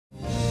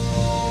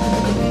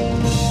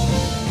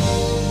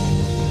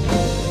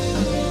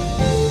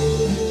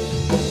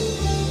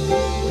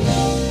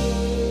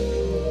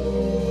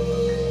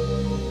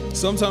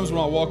Sometimes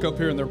when I walk up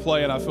here and they're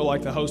playing, I feel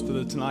like the host of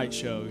the Tonight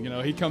Show. You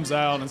know, he comes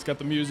out and it's got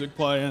the music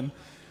playing.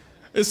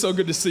 It's so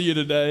good to see you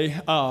today.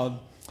 I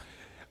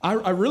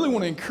really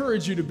want to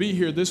encourage you to be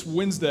here this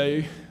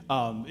Wednesday.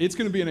 It's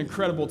going to be an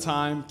incredible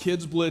time.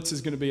 Kids Blitz is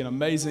going to be an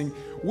amazing.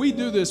 We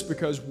do this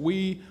because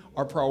we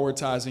are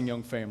prioritizing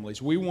young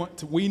families.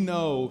 We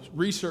know,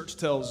 research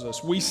tells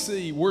us,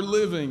 we're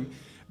living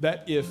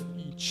that if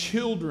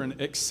children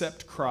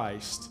accept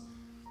Christ,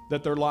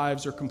 that their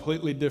lives are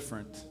completely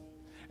different.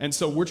 And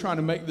so we're trying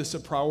to make this a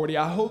priority.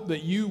 I hope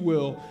that you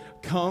will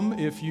come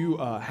if you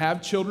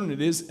have children.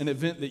 It is an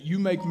event that you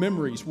make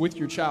memories with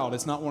your child.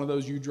 It's not one of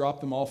those you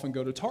drop them off and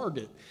go to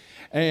Target.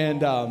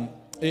 And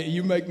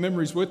you make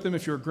memories with them.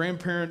 If you're a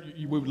grandparent,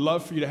 we would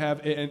love for you to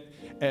have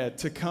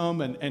to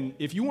come. And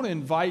if you want to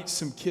invite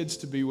some kids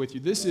to be with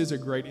you, this is a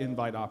great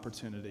invite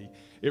opportunity.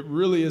 It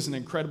really is an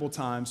incredible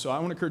time. So I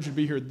want to encourage you to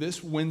be here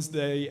this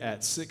Wednesday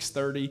at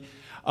 6:30.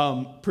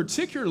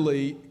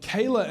 Particularly,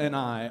 Kayla and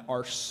I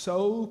are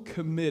so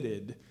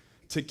committed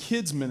to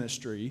kids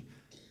ministry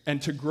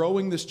and to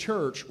growing this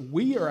church,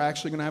 we are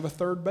actually going to have a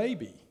third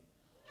baby.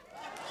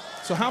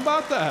 So how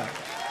about that?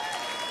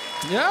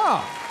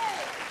 Yeah.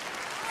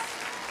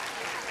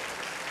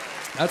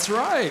 That's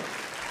right.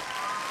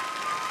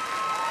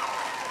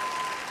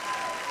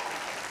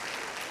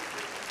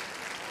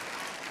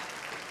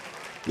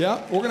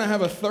 Yeah, we're going to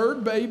have a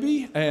third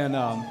baby, and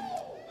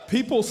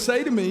people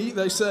say to me,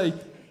 they say,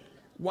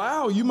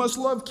 "Wow, you must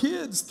love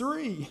kids,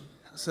 3.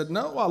 I said,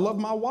 "No, I love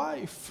my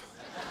wife."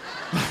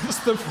 That's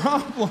the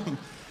problem.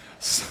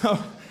 So,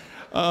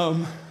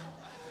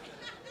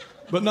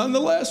 but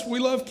nonetheless, we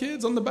love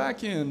kids on the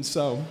back end.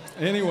 So,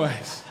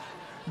 anyways,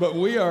 but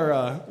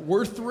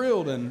we're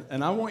thrilled,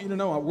 and I want you to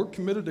know we're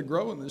committed to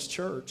growing this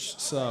church.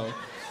 So,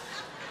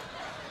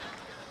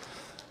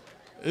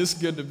 it's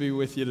good to be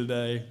with you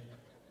today.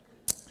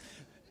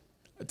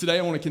 Today,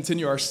 I want to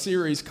continue our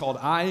series called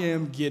 "I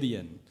Am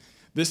Gideon."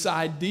 This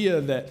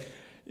idea that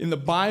in the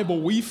Bible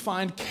we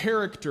find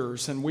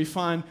characters and we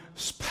find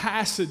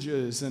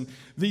passages and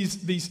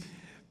these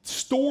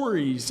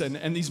stories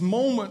and these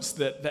moments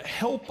that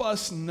help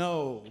us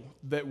know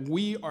that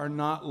we are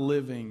not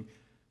living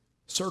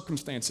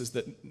circumstances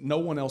that no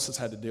one else has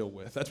had to deal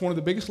with. That's one of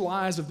the biggest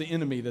lies of the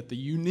enemy, that the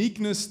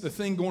uniqueness, the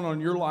thing going on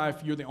in your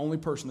life, you're the only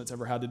person that's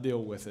ever had to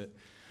deal with it.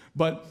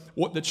 But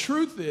what the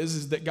truth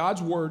is that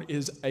God's Word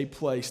is a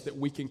place that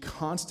we can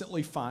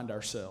constantly find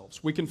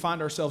ourselves. We can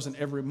find ourselves in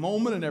every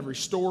moment and every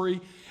story.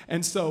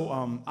 And so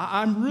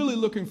I'm really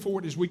looking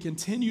forward as we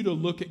continue to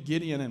look at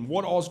Gideon and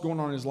what all's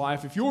going on in his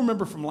life. If you'll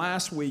remember from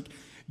last week,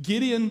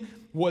 Gideon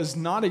was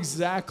not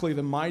exactly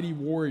the mighty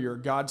warrior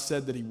God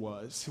said that he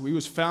was. He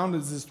was found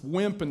as this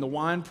wimp in the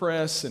wine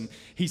press, and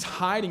he's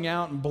hiding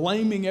out and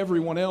blaming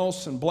everyone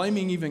else and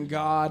blaming even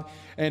God.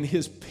 And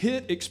his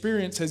pit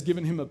experience has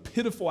given him a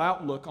pitiful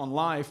outlook on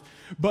life.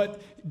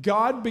 But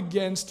God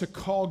begins to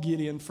call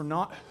Gideon for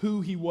not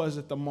who he was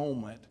at the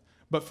moment,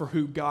 but for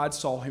who God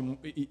saw him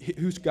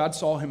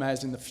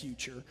as in the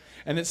future.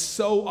 And it's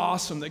so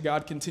awesome that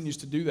God continues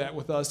to do that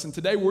with us. And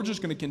today we're just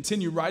going to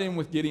continue right in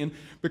with Gideon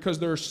because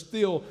there are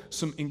still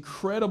some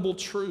incredible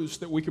truths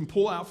that we can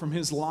pull out from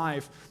his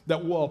life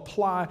that will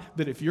apply,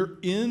 that if you're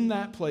in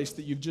that place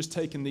that you've just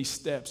taken these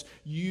steps,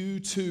 you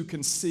too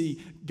can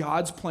see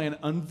God's plan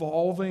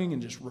unvolving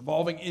and just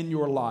revolving in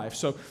your life.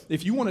 So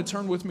if you want to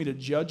turn with me to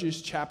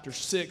Judges chapter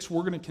 6,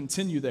 we're going to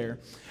continue there.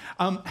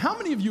 How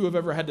many of you have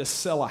ever had to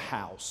sell a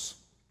house?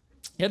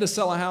 You had to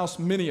sell a house,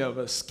 many of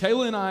us.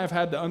 Kayla and I have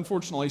had to,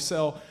 unfortunately,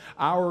 sell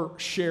our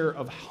share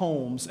of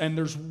homes. And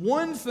there's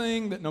one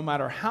thing that no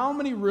matter how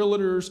many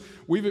realtors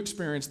we've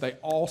experienced, they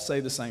all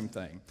say the same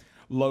thing.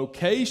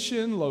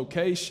 Location,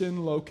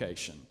 location,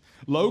 location.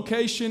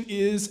 Location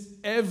is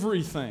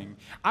everything.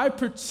 I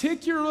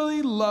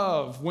particularly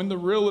love when the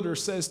realtor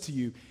says to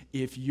you,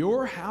 if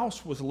your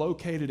house was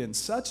located in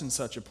such and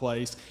such a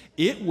place,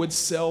 it would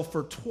sell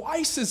for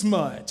twice as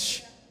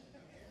much.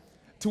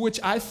 To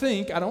which I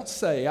think,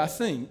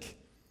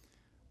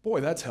 boy,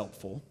 that's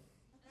helpful.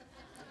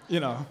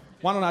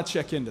 Why don't I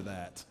check into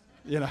that?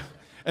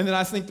 And then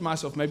I think to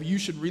myself, maybe you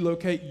should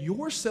relocate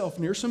yourself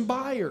near some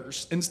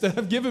buyers instead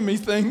of giving me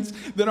things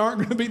that aren't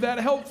going to be that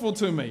helpful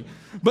to me.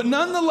 But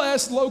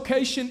nonetheless,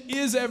 location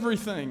is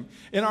everything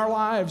in our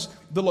lives.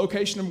 The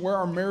location of where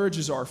our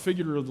marriages are,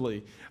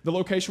 figuratively, the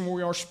location where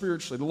we are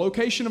spiritually, the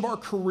location of our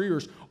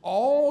careers,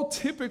 all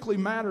typically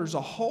matters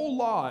a whole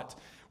lot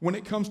when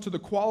it comes to the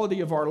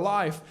quality of our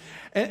life.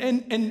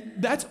 And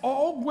that's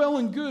all well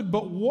and good,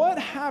 but what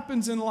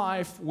happens in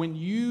life when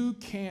you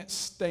can't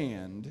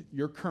stand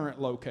your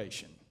current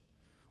location?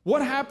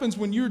 What happens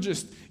when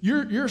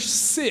you're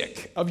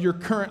sick of your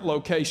current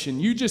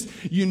location?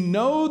 You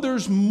know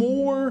there's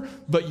more,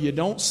 but you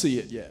don't see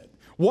it yet.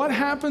 What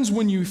happens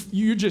when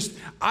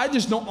I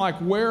just don't like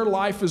where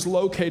life is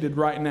located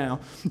right now?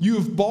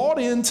 You've bought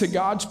into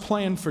God's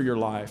plan for your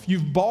life.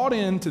 You've bought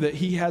into that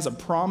He has a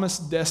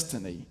promised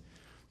destiny.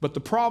 But the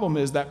problem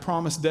is that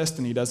promised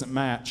destiny doesn't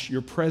match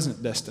your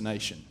present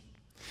destination.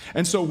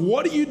 And so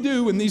what do you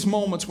do in these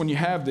moments when you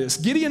have this?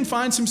 Gideon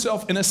finds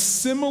himself in a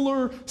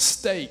similar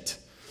state.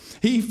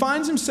 He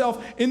finds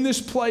himself in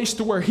this place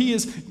to where he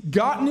has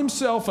gotten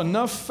himself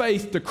enough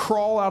faith to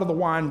crawl out of the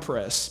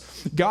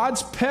winepress.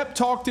 God's pep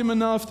talked him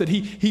enough that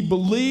he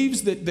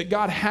believes that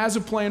God has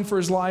a plan for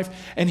his life,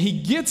 and he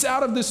gets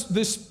out of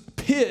this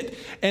pit,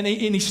 and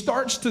he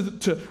starts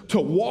to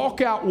walk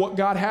out what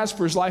God has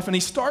for his life, and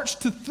he starts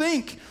to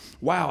think,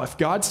 wow, if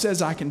God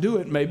says I can do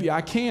it, maybe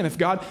I can. If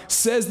God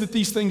says that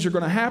these things are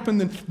going to happen,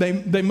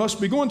 then they must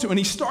be going to. And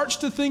he starts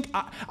to think,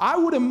 I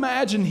would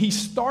imagine he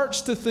starts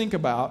to think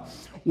about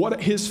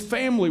what his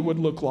family would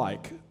look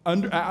like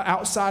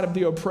outside of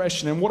the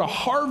oppression, and what a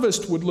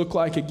harvest would look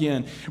like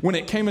again when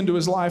it came into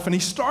his life. And he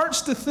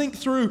starts to think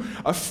through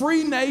a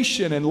free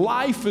nation and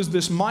life as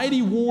this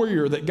mighty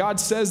warrior that God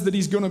says that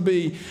he's going to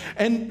be.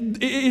 And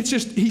it's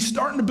just, he's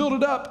starting to build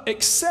it up,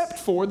 except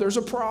for there's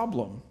a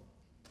problem.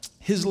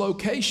 His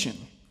location.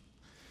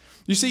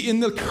 You see, in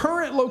the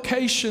current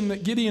location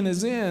that Gideon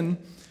is in,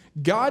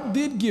 God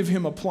did give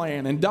him a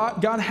plan, and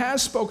God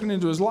has spoken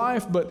into his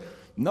life, but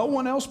no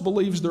one else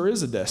believes there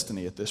is a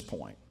destiny at this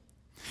point.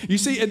 You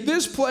see, at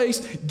this place,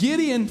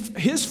 Gideon,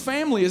 his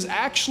family is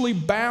actually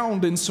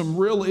bound in some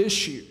real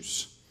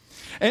issues.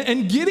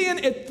 And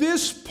Gideon at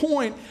this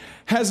point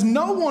has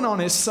no one on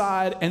his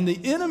side, and the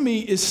enemy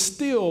is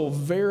still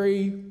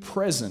very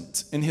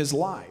present in his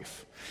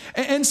life.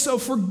 And so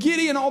for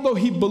Gideon, although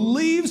he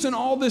believes in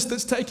all this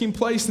that's taking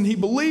place, and he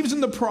believes in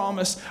the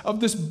promise of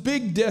this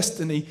big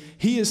destiny,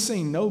 he has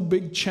seen no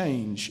big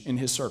change in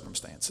his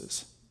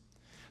circumstances.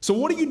 So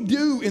what do you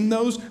do in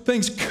those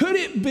things? Could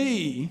it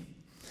be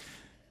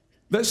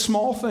that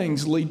small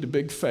things lead to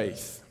big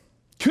faith?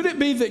 Could it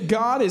be that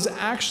God is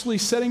actually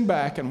sitting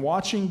back and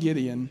watching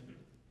Gideon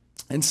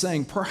and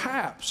saying,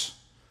 perhaps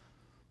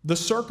the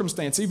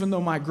circumstance, even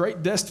though my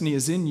great destiny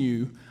is in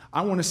you,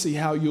 I want to see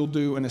how you'll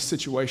do in a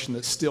situation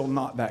that's still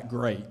not that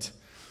great.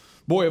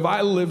 Boy, if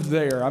I lived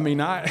there, I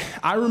mean,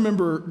 I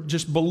remember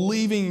just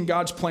believing in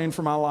God's plan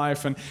for my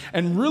life,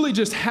 and really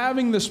just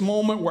having this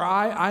moment where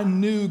I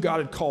knew God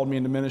had called me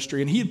into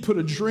ministry, and he had put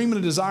a dream and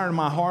a desire in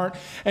my heart.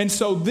 And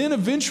so then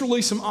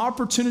eventually some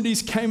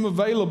opportunities came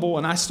available,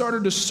 and I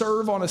started to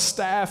serve on a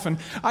staff, and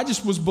I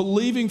just was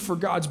believing for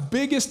God's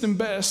biggest and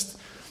best.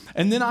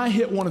 And then I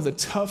hit one of the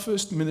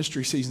toughest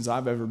ministry seasons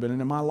I've ever been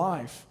in my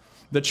life.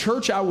 The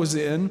church I was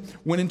in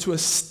went into a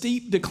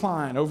steep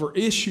decline over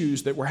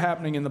issues that were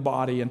happening in the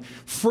body, and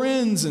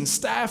friends and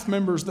staff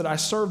members that I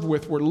served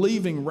with were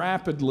leaving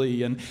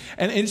rapidly. And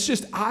it's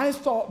just, I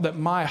thought that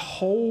my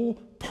whole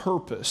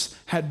purpose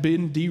had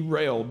been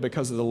derailed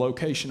because of the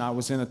location I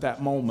was in at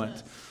that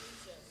moment.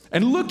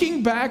 And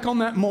looking back on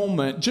that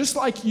moment, just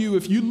like you,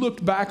 if you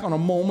looked back on a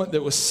moment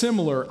that was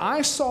similar,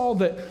 I saw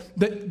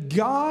that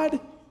God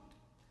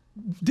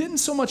didn't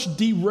so much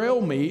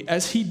derail me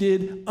as he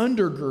did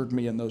undergird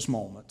me in those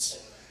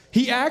moments.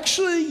 He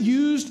actually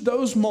used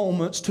those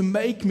moments to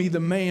make me the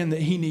man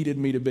that he needed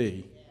me to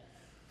be.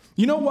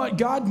 You know what?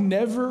 God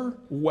never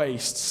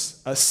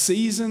wastes a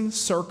season,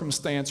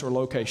 circumstance, or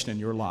location in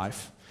your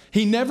life.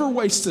 He never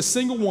wastes a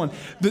single one.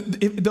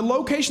 The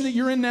location that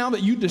you're in now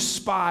that you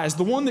despise,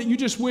 the one that you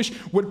just wish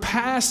would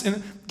pass,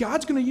 and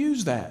God's going to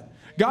use that.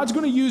 God's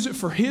going to use it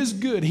for his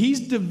good. He's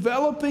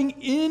developing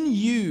in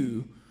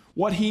you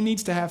what he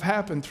needs to have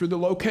happen through the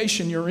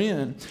location you're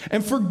in.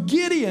 And for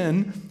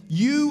Gideon,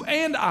 you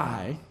and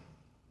I,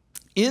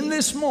 in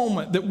this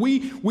moment that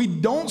we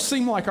don't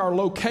seem like our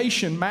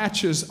location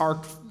matches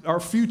our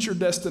future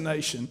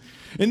destination,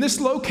 in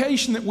this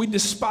location that we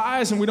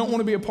despise and we don't want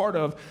to be a part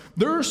of,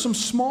 there are some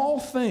small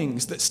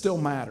things that still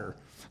matter,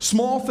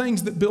 small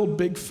things that build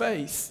big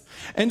faith.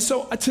 And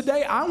so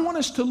today I want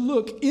us to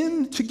look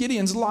into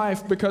Gideon's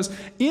life, because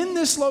in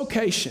this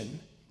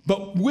location,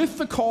 but with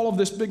the call of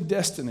this big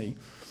destiny,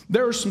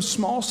 there are some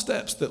small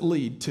steps that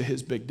lead to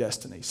his big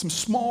destiny, some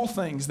small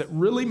things that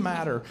really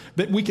matter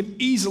that we can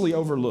easily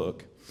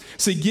overlook.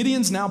 See,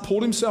 Gideon's now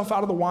pulled himself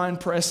out of the wine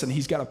press, and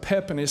he's got a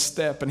pep in his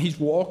step, and he's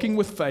walking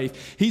with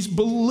faith. He's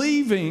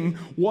believing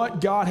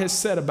what God has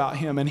said about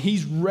him, and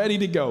he's ready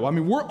to go. I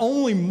mean, we're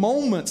only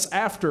moments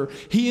after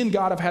he and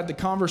God have had the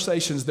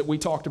conversations that we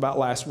talked about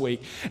last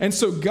week. And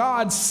so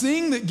God,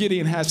 seeing that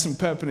Gideon has some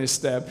pep in his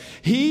step,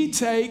 he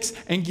takes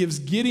and gives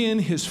Gideon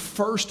his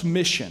first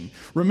mission.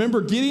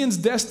 Remember, Gideon's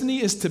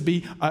destiny is to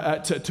be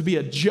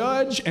a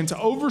judge and to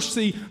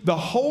oversee the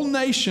whole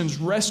nation's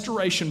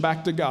restoration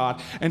back to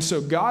God. And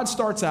so God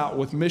starts out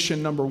with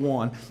mission number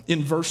 1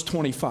 in verse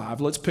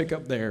 25. Let's pick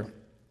up there.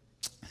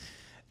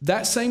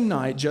 That same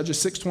night,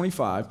 Judges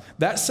 6:25,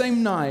 that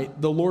same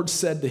night the Lord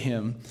said to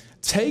him,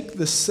 take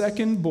the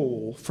second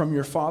bull from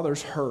your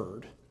father's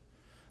herd,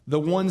 the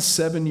one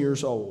 7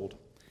 years old.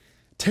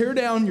 Tear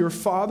down your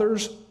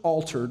father's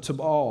altar to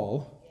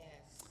Baal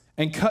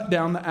and cut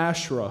down the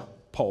Asherah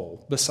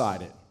pole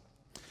beside it.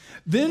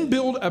 Then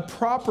build a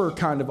proper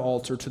kind of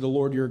altar to the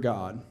Lord your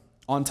God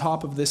on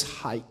top of this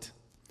height.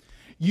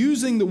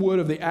 Using the wood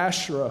of the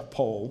Asherah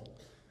pole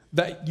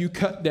that you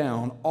cut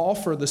down,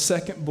 offer the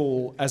second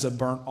bull as a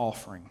burnt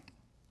offering.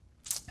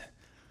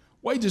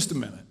 Wait just a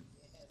minute.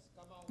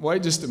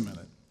 wait just a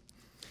minute.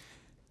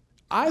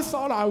 I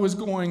thought I was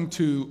going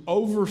to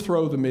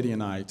overthrow the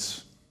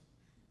Midianites.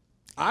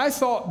 I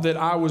thought that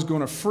I was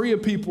going to free a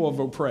people of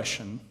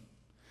oppression.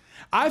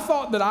 I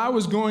thought that I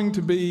was going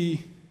to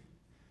be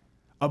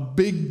a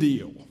big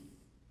deal.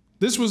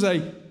 This was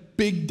a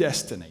big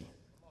destiny.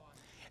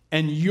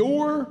 And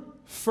your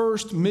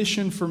first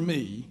mission for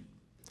me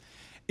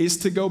is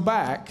to go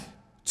back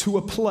to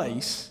a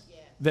place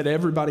that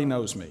everybody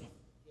knows me.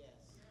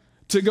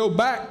 To go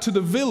back to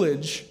the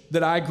village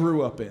that I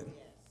grew up in.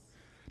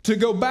 To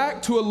go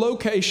back to a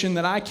location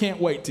that I can't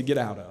wait to get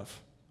out of.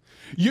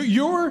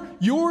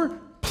 Your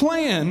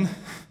plan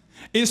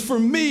is for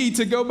me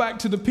to go back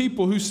to the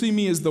people who see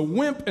me as the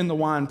wimp in the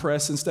wine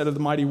press instead of the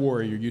mighty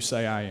warrior you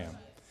say I am.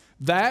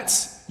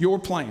 That's your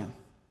plan.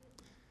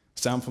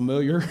 Sound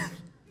familiar?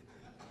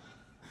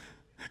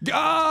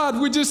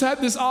 God, we just had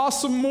this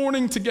awesome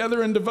morning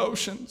together in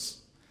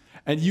devotions,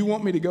 and you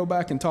want me to go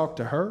back and talk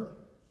to her?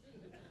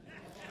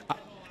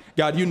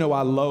 God, you know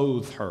I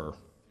loathe her.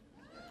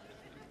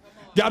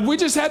 God, we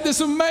just had this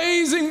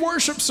amazing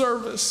worship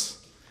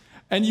service,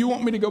 and you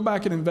want me to go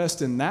back and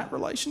invest in that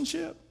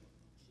relationship?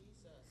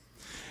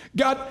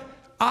 God,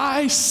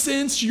 I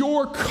sense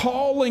your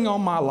calling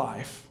on my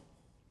life,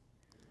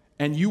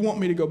 and you want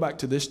me to go back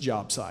to this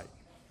job site,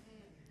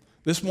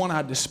 this one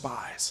I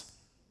despise.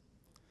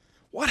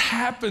 What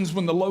happens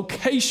when the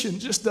location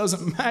just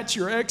doesn't match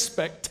your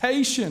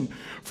expectation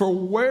for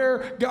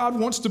where God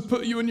wants to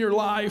put you in your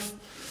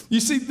life?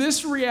 You see,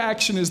 this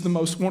reaction is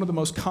one of the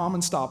most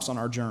common stops on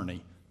our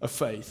journey of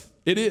faith.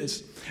 It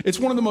is. It's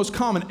one of the most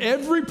common.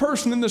 Every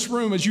person in this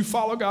room, as you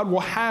follow God, will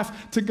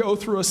have to go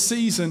through a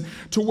season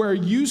to where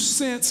you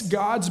sense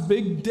God's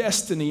big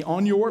destiny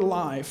on your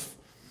life,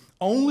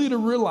 only to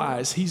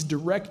realize He's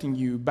directing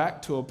you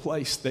back to a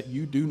place that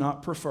you do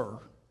not prefer.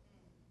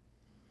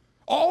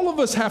 All of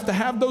us have to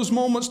have those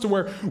moments to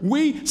where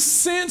we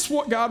sense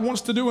what God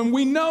wants to do, and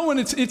we know, and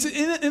it's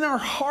in our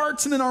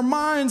hearts and in our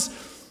minds,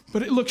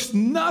 but it looks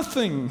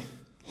nothing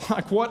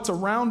like what's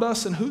around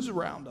us and who's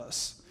around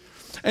us.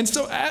 And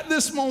so at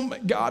this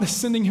moment, God is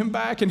sending him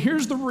back, and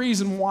here's the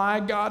reason why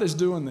God is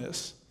doing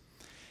this.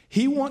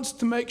 He wants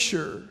to make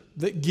sure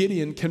that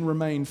Gideon can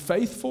remain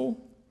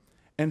faithful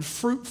and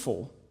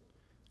fruitful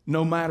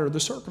no matter the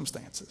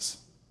circumstances.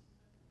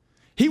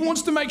 He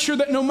wants to make sure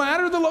that no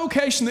matter the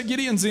location that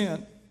Gideon's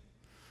in,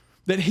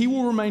 that he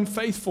will remain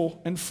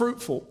faithful and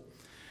fruitful.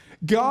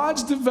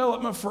 God's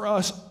development for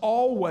us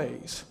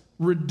always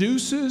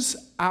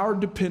reduces our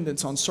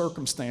dependence on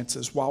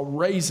circumstances while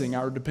raising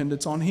our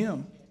dependence on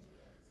Him.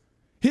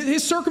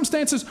 His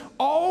circumstances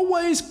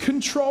always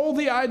control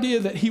the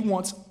idea that He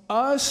wants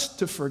us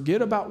to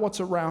forget about what's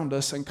around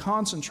us and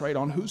concentrate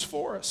on who's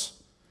for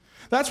us.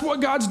 That's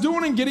what God's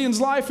doing in Gideon's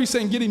life. He's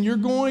saying, Gideon, you're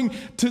going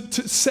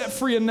to set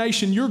free a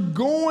nation. You're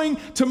going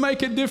to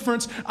make a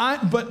difference.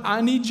 But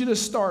I need you to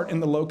start in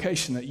the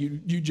location that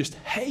you just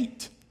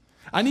hate.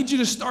 I need you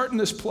to start in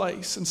this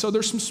place. And so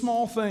there's some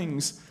small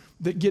things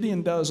that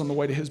Gideon does on the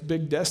way to his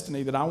big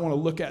destiny that I want to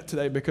look at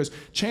today, because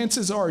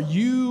chances are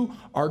you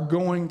are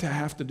going to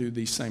have to do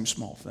these same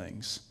small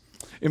things.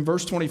 In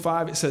verse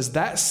 25, it says,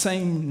 that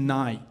same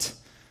night,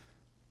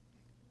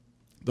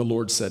 the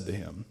Lord said to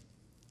him.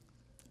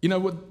 You know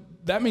what?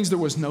 That means there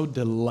was no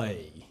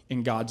delay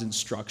in God's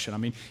instruction. I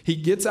mean, he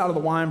gets out of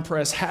the wine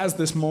press, has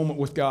this moment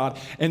with God,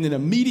 and then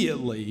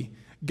immediately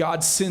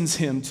God sends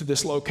him to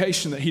this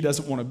location that he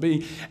doesn't want to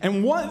be.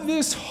 And what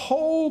this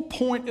whole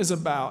point is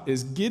about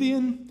is,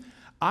 Gideon,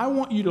 I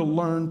want you to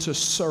learn to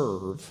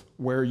serve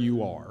where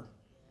you are.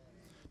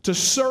 To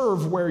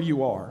serve where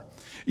you are.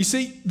 You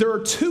see, there are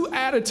two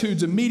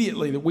attitudes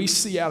immediately that we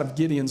see out of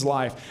Gideon's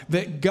life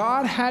that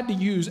God had to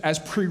use as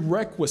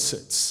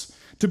prerequisites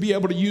to be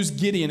able to use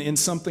Gideon in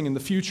something in the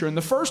future. And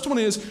the first one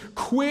is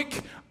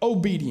quick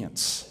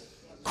obedience.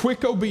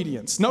 Quick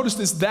obedience. Notice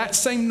this, that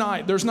same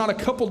night. There's not a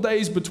couple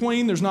days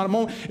between. There's not a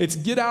moment. It's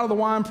get out of the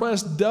wine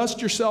press,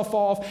 dust yourself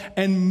off,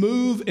 and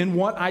move in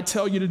what I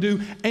tell you to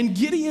do. And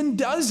Gideon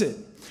does it.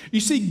 You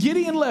see,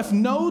 Gideon left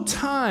no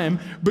time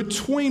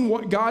between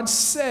what God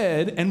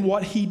said and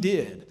what he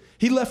did.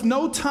 He left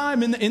no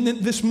time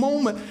in this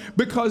moment,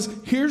 because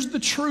here's the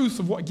truth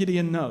of what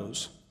Gideon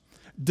knows.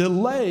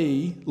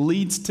 Delay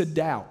leads to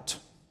doubt,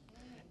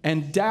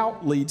 and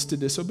doubt leads to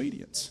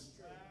disobedience.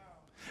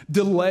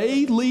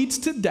 Delay leads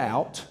to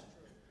doubt,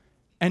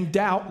 and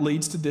doubt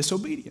leads to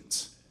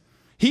disobedience.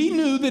 He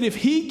knew that if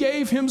he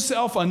gave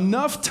himself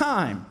enough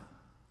time,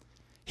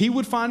 he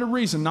would find a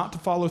reason not to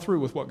follow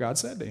through with what God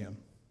said to him.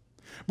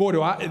 Boy,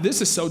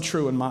 this is so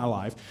true in my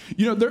life.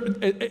 You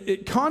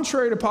know,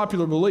 contrary to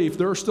popular belief,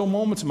 there are still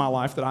moments in my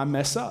life that I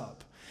mess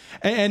up.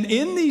 And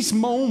in these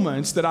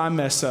moments that I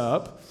mess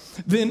up,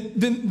 then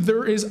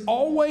there is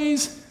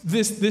always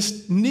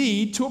this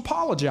need to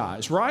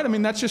apologize, right? I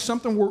mean, that's just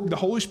something the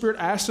Holy Spirit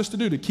asks us to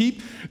do, to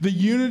keep the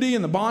unity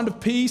and the bond of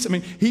peace. I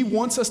mean, He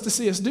wants us to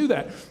see us do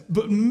that.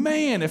 But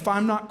man, if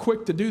I'm not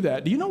quick to do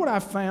that, do you know what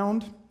I've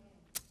found?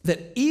 That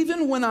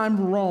even when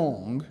I'm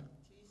wrong,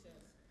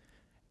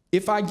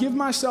 if I give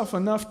myself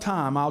enough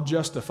time, I'll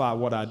justify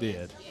what I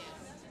did.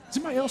 Does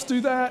anybody else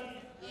do that?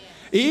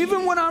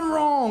 Even when I'm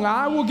wrong,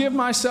 I will give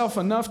myself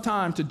enough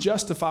time to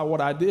justify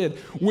what I did,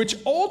 which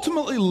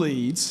ultimately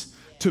leads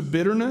to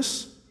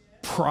bitterness,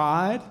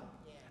 pride,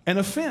 and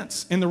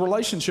offense in the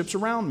relationships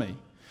around me.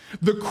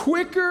 The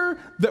quicker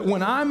that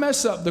when I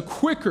mess up, the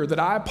quicker that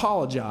I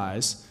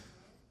apologize,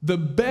 the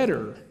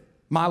better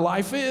my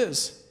life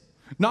is.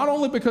 Not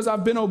only because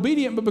I've been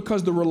obedient, but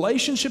because the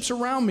relationships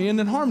around me are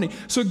in harmony.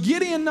 So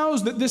Gideon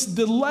knows that this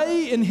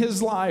delay in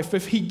his life,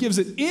 if he gives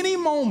it any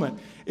moment,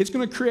 it's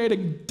going to create a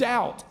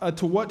doubt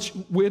to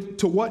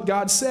what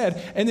God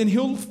said, and then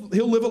he'll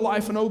live a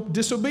life in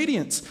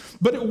disobedience.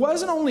 But it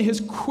wasn't only his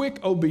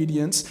quick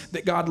obedience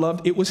that God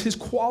loved, it was his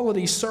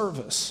quality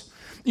service.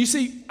 You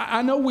see,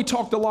 I know we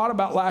talked a lot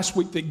about last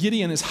week that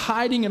Gideon is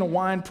hiding in a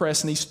wine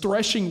press and he's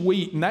threshing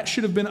wheat, and that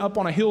should have been up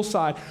on a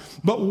hillside.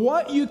 But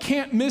what you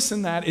can't miss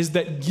in that is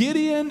that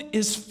Gideon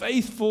is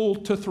faithful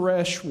to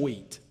thresh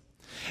wheat.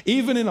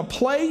 Even in a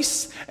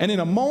place and in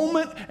a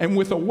moment and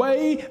with a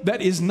way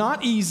that is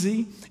not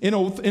easy, in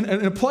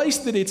a place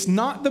that it's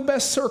not the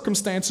best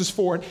circumstances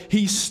for it,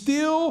 he's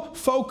still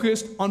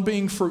focused on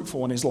being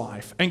fruitful in his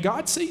life. And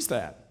God sees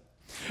that.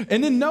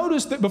 And then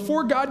notice that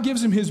before God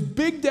gives him his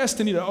big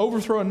destiny to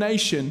overthrow a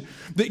nation,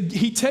 that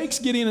he takes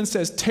Gideon and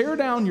says, tear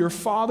down your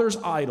father's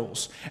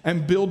idols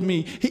and build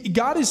me.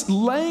 God is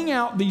laying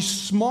out these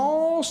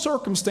small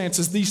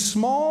circumstances, these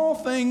small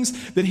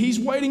things that he's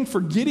waiting for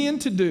Gideon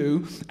to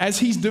do as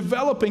he's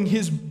developing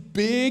his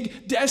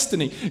big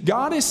destiny.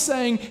 God is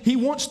saying he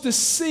wants to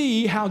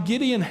see how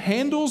Gideon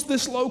handles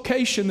this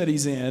location that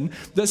he's in.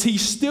 Does he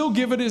still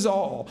give it his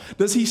all?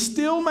 Does he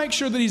still make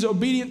sure that he's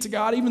obedient to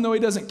God even though he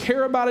doesn't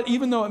care about it,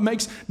 even though it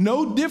makes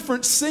no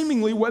difference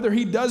seemingly whether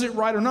he does it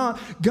right or not?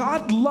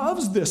 God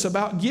loves this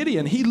about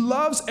Gideon. He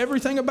loves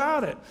everything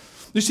about it.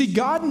 You see,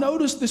 God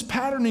noticed this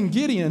pattern in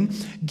Gideon.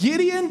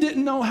 Gideon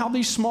didn't know how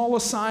these small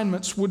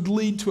assignments would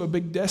lead to a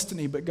big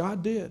destiny, but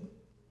God did.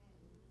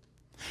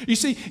 You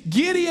see,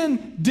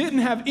 Gideon didn't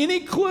have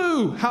any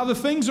clue how the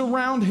things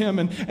around him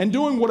and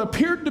doing what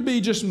appeared to be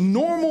just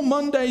normal,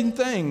 mundane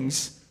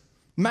things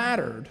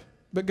mattered,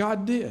 but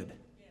God did.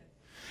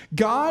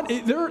 God,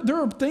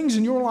 there are things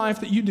in your life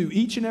that you do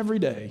each and every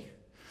day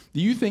that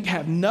you think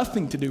have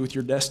nothing to do with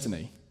your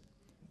destiny,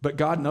 but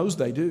God knows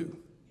they do.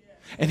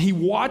 And he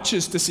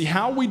watches to see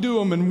how we do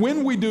them and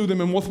when we do them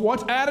and with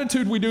what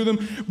attitude we do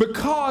them,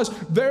 because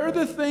they're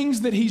the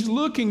things that he's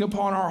looking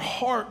upon our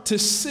heart to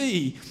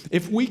see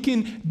if we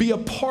can be a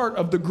part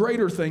of the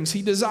greater things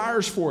he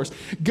desires for us.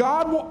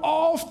 God will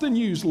often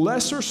use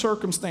lesser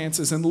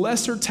circumstances and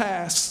lesser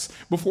tasks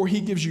before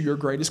he gives you your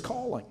greatest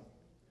calling.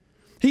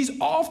 He's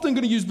often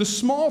going to use the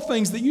small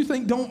things that you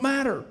think don't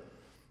matter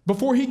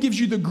before he gives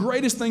you the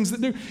greatest things that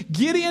do.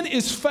 Gideon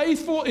is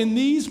faithful in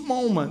these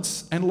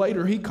moments, and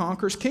later he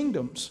conquers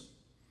kingdoms.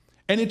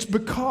 And it's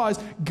because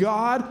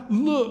God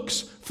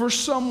looks for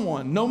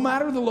someone, no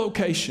matter the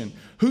location,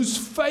 who's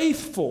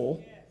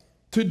faithful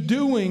to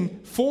doing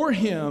for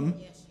him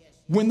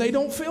when they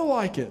don't feel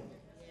like it.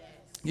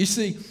 You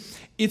see,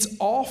 it's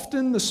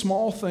often the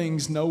small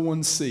things no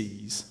one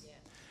sees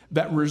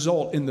that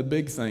result in the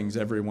big things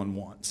everyone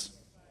wants.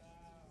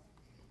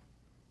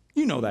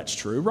 You know that's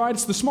true, right?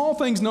 It's the small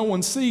things no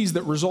one sees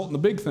that result in the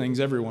big things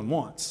everyone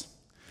wants.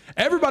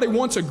 Everybody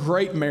wants a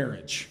great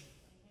marriage,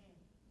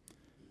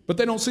 but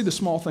they don't see the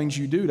small things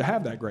you do to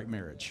have that great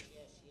marriage.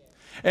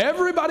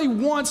 Everybody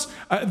wants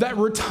that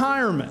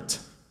retirement,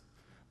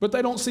 but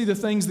they don't see the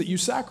things that you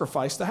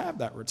sacrifice to have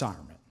that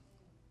retirement.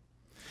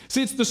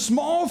 See, it's the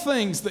small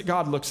things that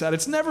God looks at.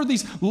 It's never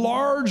these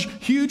large,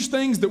 huge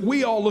things that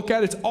we all look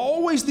at. It's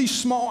always these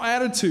small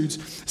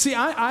attitudes. See,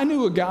 I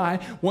knew a guy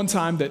one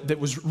time that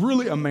was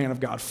really a man of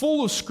God,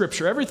 full of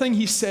Scripture. Everything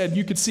he said,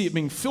 you could see it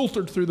being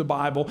filtered through the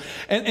Bible.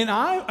 And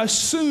I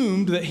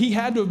assumed that he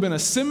had to have been a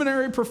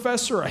seminary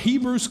professor, a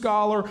Hebrew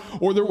scholar,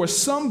 or there was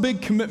some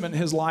big commitment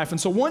in his life.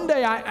 And so one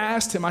day I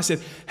asked him, I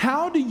said,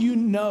 how do you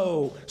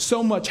know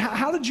so much?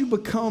 How did you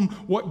become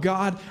what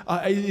God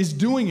is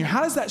doing here?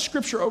 How does that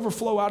Scripture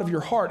overflow out of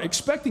your heart,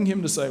 expecting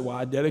him to say, well,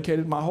 I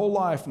dedicated my whole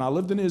life and I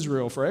lived in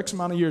Israel for X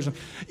amount of years. And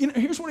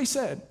here's what he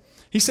said.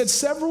 He said,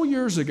 several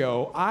years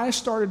ago, I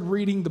started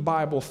reading the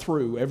Bible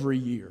through every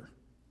year.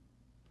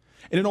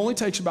 And it only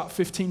takes about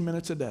 15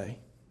 minutes a day.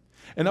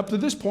 And up to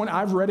this point,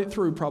 I've read it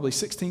through probably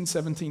 16,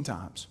 17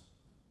 times.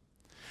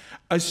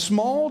 A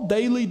small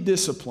daily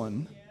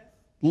discipline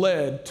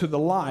led to the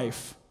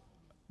life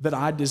that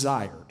I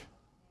desired.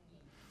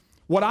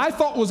 What I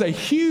thought was a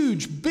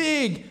huge,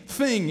 big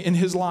thing in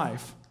his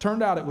life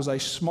turned out it was a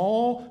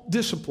small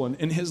discipline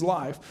in his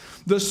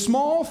life. The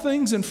small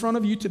things in front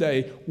of you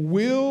today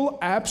will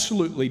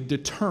absolutely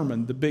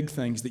determine the big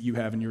things that you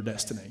have in your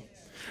destiny.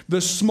 The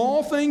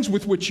small things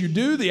with which you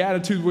do, the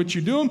attitude with which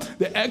you do them,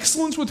 the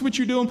excellence with which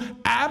you do them,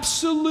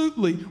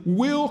 absolutely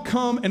will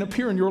come and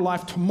appear in your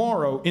life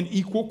tomorrow in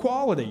equal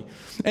quality.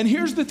 And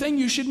here's the thing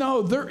you should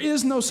know. There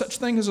is no such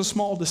thing as a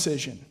small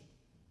decision.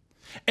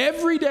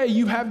 Every day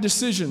you have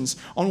decisions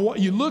on what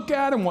you look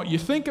at and what you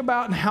think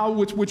about and how,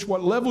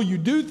 what level you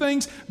do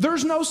things.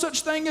 There's no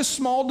such thing as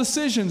small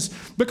decisions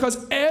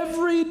because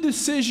every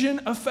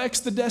decision affects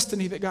the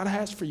destiny that God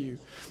has for you.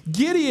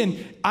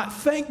 Gideon,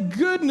 thank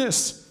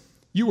goodness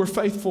you were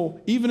faithful,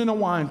 even in a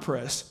wine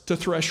press, to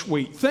thresh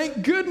wheat.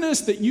 Thank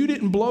goodness that you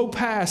didn't blow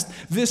past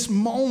this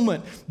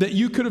moment that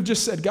you could have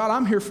just said, God,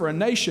 I'm here for a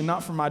nation,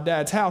 not for my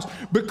dad's house.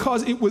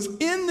 Because it was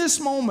in this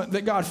moment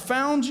that God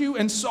found you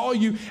and saw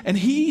you, and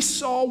he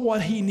saw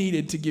what he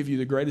needed to give you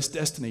the greatest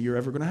destiny you're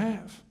ever going to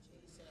have.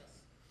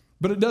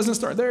 But it doesn't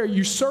start there.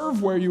 You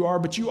serve where you are,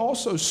 but you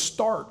also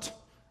start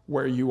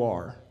where you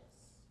are.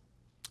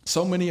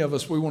 So many of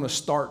us, we want to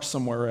start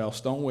somewhere else,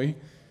 don't we?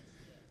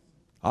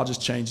 I'll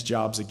just change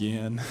jobs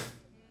again.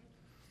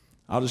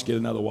 I'll just get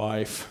another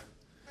wife.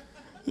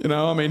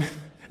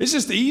 It's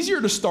just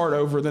easier to start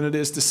over than it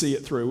is to see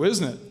it through,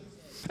 isn't it?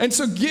 And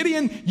so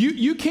Gideon,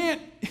 you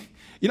can't,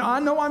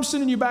 I know I'm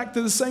sending you back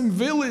to the same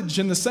village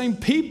and the same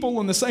people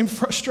and the same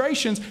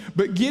frustrations,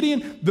 but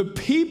Gideon, the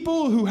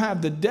people who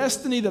have the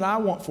destiny that I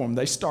want for them,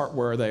 they start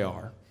where they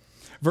are.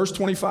 Verse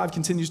 25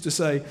 continues to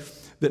say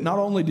that not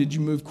only did you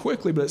move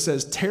quickly, but it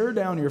says, tear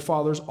down your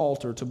father's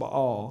altar to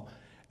Baal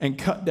and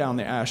cut down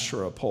the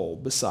Asherah pole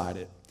beside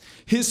it.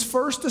 His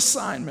first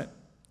assignment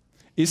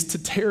is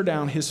to tear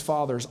down his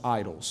father's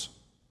idols.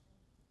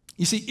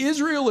 You see,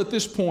 Israel at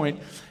this point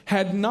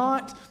had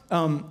not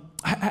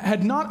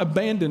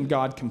abandoned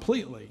God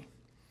completely.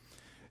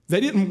 They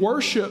didn't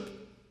worship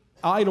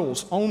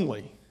idols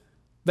only.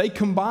 They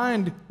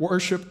combined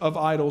worship of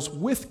idols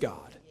with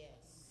God.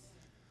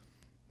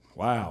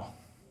 Wow.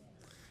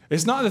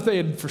 It's not that they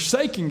had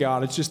forsaken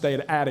God, it's just they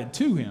had added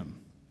to him.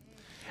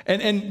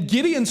 And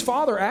Gideon's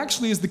father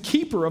actually is the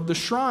keeper of the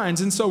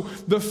shrines. And so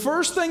the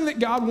first thing that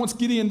God wants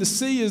Gideon to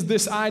see is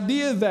this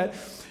idea that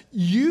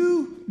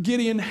you,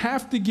 Gideon,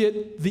 have to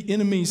get the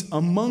enemies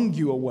among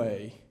you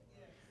away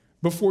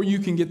before you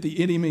can get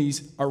the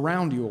enemies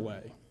around you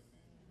away.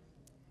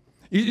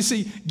 You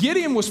see,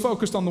 Gideon was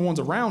focused on the ones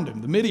around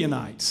him, the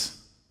Midianites,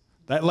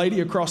 that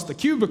lady across the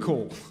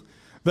cubicle,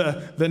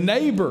 the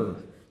neighbor.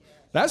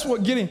 That's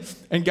what Gideon,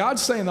 and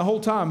God's saying the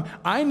whole time,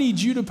 I need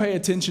you to pay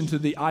attention to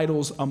the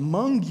idols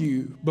among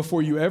you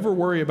before you ever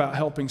worry about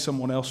helping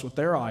someone else with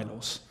their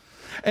idols.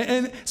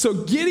 And so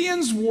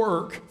Gideon's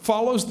work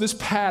follows this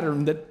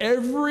pattern that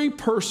every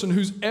person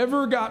who's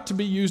ever got to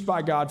be used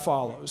by God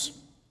follows.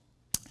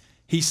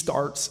 He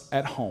starts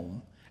at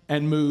home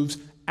and moves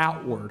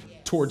outward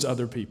towards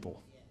other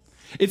people.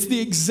 It's the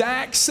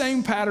exact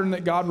same pattern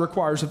that God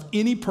requires of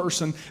any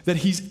person that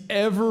he's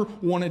ever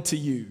wanted to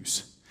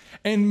use.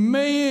 And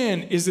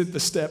man, is it the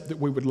step that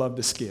we would love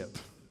to skip.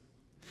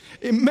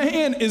 And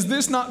man, is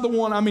this not the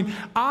one?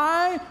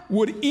 I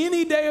would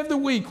any day of the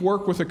week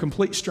work with a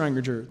complete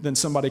stranger than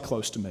somebody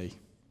close to me.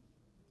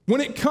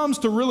 When it comes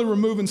to really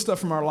removing stuff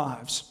from our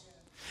lives.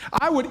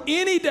 I would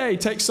any day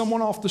take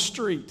someone off the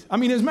street.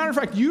 As a matter of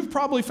fact, you've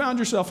probably found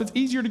yourself, it's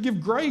easier to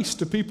give grace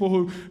to people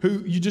who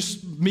you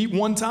just meet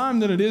one time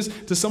than it is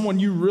to someone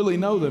you really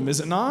know them, is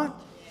it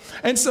not?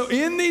 And so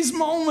in these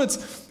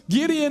moments,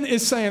 Gideon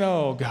is saying,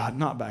 oh God,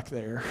 not back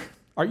there.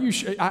 Are you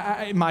sure?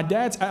 My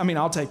dad's,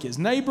 I'll take his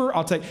neighbor.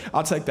 I'll take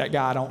that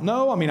guy I don't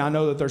know. I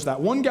know that there's that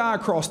one guy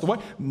across the way.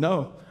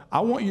 No, I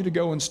want you to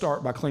go and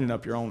start by cleaning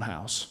up your own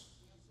house.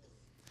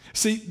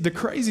 See, the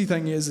crazy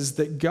thing is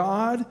that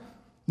God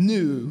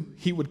knew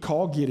he would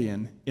call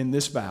Gideon in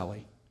this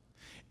valley,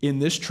 in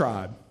this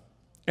tribe,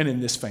 and in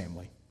this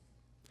family.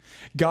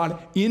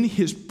 God, in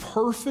his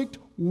perfect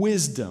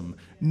wisdom,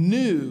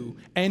 knew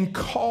and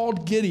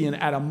called Gideon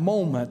at a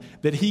moment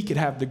that he could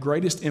have the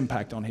greatest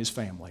impact on his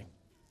family.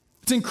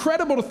 It's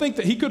incredible to think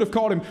that he could have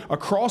called him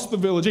across the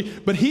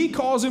village, but he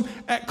calls him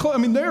at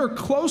they are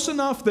close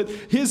enough that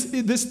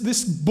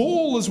this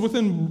bull is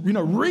within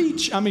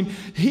reach.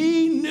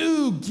 He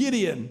knew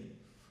Gideon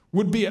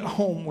would be at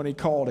home when he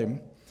called him.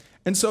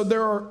 And so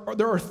there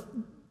are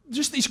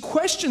just these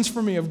questions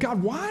for me of,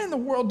 God, why in the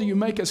world do you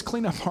make us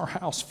clean up our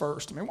house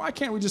first? Why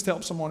can't we just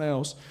help someone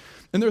else?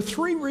 And there are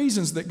 3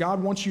 reasons that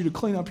God wants you to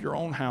clean up your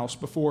own house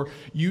before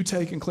you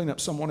take and clean up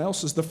someone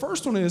else's. The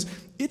first one is,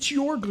 it's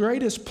your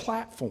greatest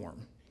platform.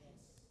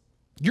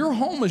 Your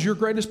home is your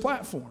greatest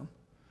platform.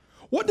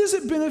 What does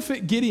it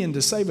benefit Gideon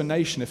to save a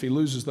nation if he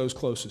loses those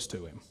closest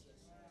to him?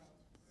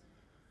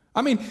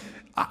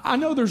 I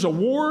know there's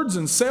awards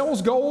and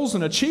sales goals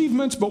and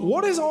achievements, but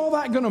what is all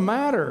that going to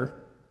matter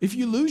if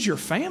you lose your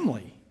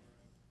family?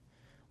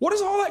 What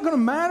is all that going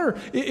to matter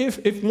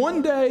if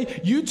one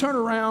day you turn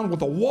around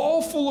with a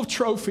wall full of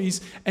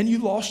trophies and you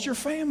lost your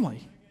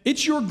family?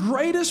 It's your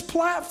greatest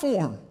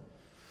platform.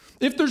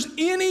 If there's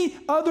any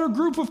other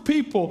group of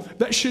people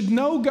that should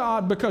know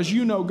God because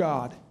you know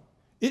God,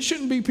 it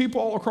shouldn't be people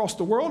all across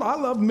the world. I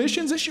love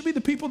missions. It should be the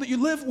people that you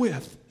live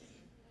with.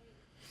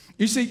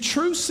 You see,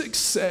 true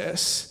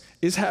success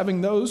is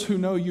having those who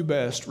know you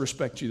best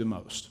respect you the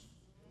most.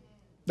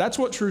 That's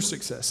what true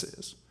success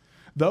is.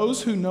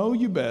 Those who know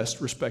you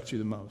best respect you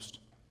the most.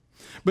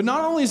 But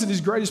not only is it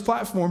his greatest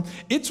platform,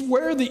 it's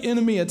where the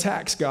enemy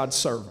attacks God's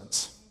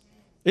servants.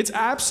 It's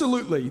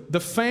absolutely, the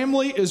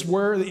family is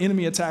where the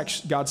enemy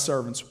attacks God's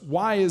servants.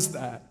 Why is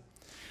that?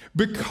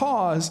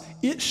 Because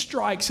it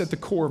strikes at the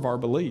core of our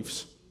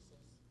beliefs.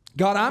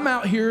 God, I'm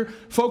out here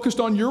focused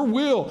on your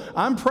will.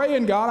 I'm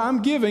praying, God,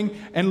 I'm giving,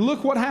 and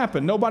look what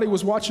happened. Nobody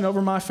was watching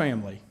over my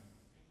family.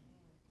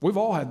 We've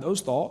all had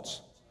those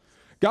thoughts.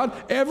 God,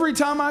 every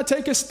time I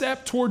take a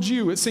step towards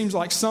you, it seems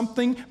like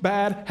something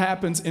bad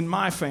happens in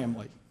my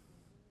family.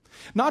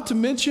 Not to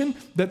mention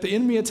that the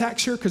enemy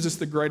attacks her because it's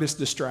the greatest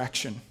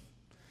distraction.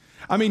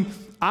 I mean,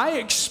 I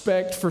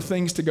expect for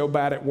things to go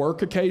bad at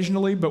work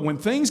occasionally, but when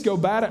things go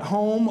bad at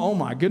home, oh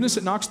my goodness,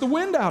 it knocks the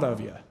wind out of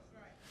you.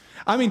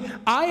 I mean,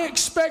 I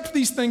expect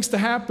these things to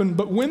happen,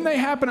 but when they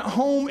happen at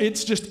home,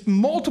 it's just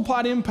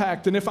multiplied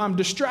impact. And if I'm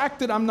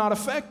distracted, I'm not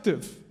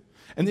effective.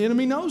 And the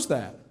enemy knows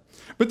that.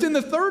 But then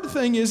the third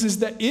thing is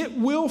that it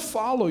will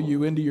follow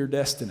you into your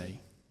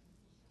destiny.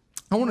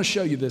 I want to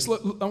show you this.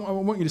 Look, I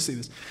want you to see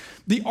this.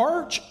 The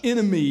arch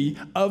enemy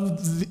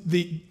of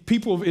the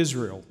people of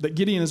Israel that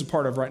Gideon is a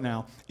part of right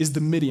now is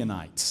the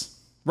Midianites.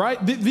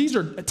 Right? These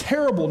are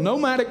terrible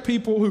nomadic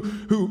people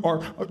who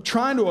are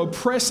trying to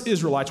oppress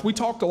Israelites. We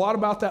talked a lot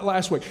about that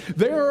last week.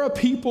 There are a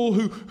people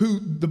who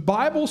the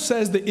Bible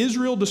says that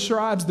Israel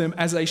describes them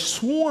as a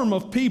swarm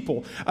of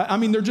people. I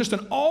mean, they're just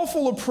an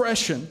awful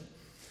oppression.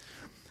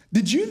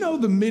 Did you know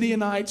the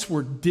Midianites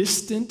were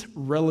distant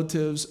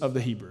relatives of the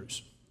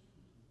Hebrews?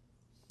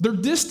 They're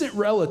distant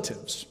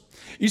relatives.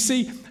 You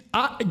see,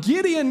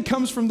 Gideon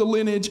comes from the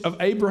lineage of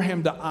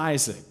Abraham to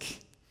Isaac.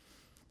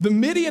 The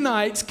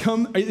Midianites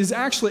is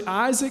actually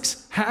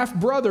Isaac's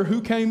half-brother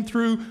who came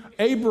through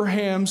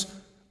Abraham's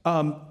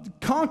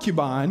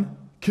concubine,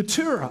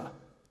 Keturah.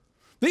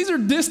 These are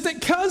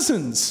distant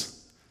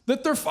cousins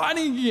that they're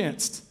fighting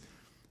against.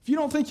 If you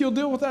don't think you'll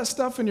deal with that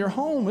stuff in your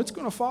home, it's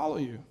going to follow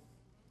you.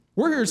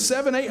 We're here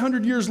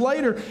 700-800 years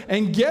later,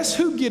 and guess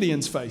who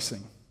Gideon's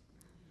facing?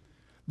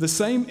 The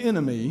same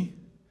enemy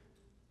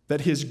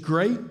that his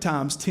great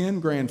times 10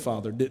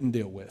 grandfather didn't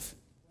deal with.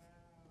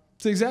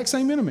 It's the exact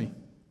same enemy.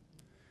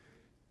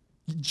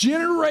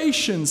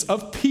 Generations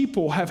of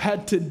people have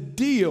had to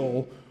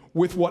deal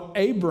with what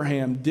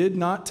Abraham did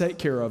not take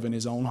care of in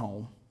his own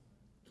home.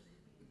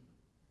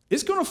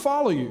 It's going to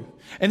follow you.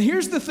 And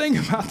here's the thing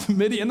about the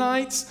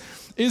Midianites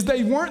is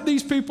they weren't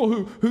these people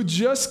who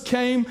just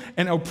came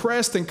and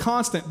oppressed and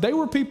constant. They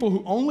were people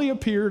who only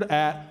appeared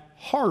at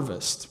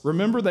harvest.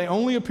 Remember, they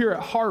only appear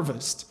at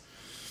harvest.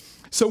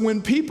 So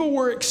when people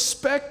were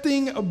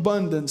expecting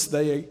abundance,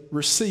 they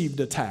received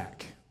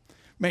attack.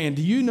 Man,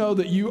 do you know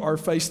that you are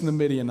facing the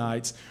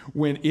Midianites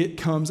when it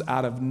comes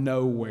out of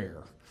nowhere?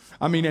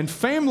 I mean, and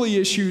family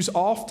issues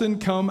often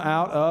come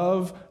out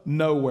of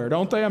nowhere,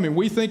 don't they? I mean,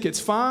 we think it's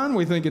fine,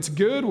 we think it's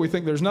good, we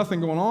think there's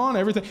nothing going on,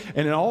 everything,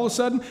 and then all of a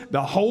sudden,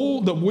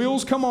 the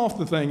wheels come off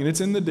the thing and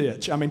it's in the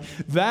ditch. I mean,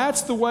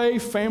 that's the way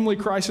family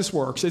crisis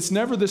works. It's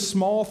never this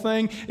small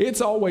thing,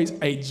 it's always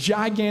a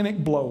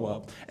gigantic blow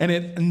up, and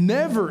it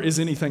never is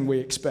anything we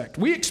expect.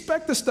 We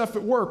expect the stuff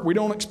at work, we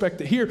don't expect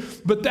it here,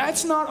 but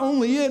that's not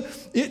only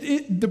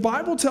it. The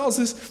Bible tells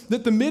us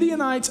that the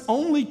Midianites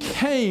only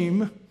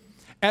came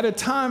at a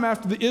time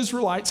after the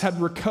Israelites had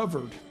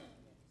recovered.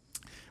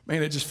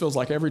 Man, it just feels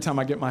like every time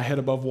I get my head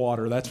above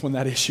water, that's when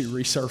that issue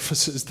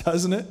resurfaces,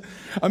 doesn't it?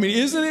 I mean,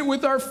 isn't it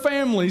with our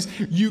families?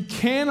 You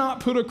cannot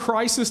put a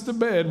crisis to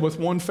bed with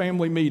one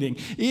family meeting.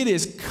 It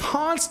is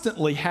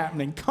constantly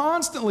happening,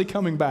 constantly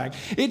coming back.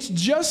 It's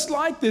just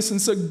like this.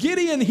 And so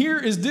Gideon here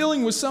is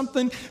dealing with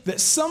something that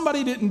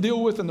somebody didn't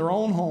deal with in their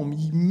own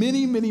home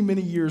many, many,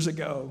 many years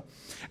ago.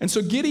 And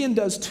so Gideon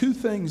does two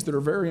things that are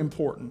very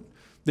important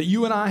that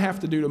you and I have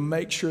to do to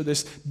make sure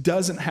this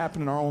doesn't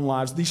happen in our own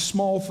lives, these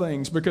small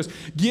things, because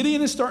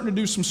Gideon is starting to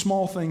do some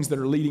small things that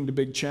are leading to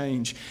big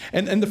change.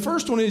 And the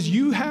first one is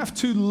you have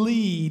to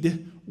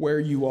lead where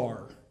you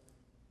are.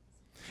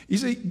 You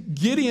see,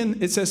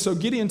 Gideon, it says, so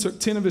Gideon took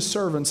 10 of his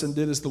servants and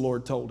did as the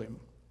Lord told him.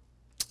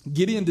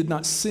 Gideon did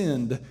not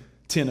send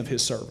 10 of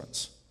his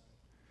servants.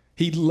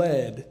 He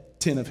led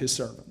 10 of his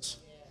servants.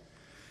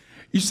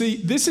 You see,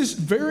 this is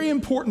very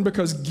important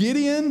because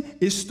Gideon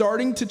is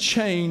starting to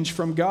change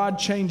from God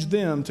changed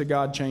them to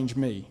God changed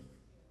me.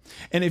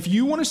 And if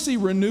you want to see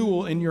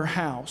renewal in your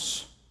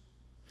house,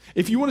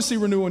 if you want to see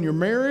renewal in your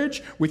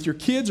marriage, with your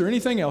kids or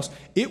anything else,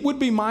 it would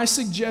be my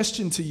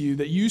suggestion to you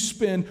that you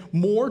spend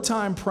more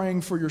time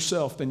praying for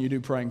yourself than you do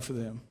praying for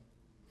them.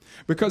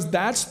 Because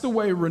that's the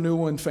way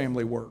renewal in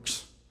family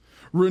works.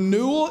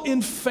 Renewal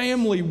in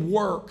family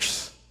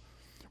works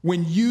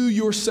when you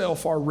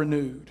yourself are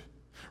renewed.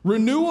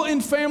 Renewal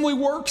in family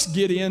works,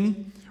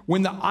 Gideon,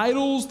 when the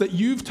idols that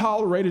you've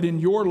tolerated in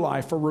your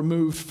life are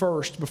removed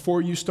first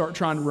before you start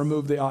trying to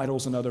remove the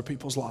idols in other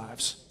people's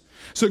lives.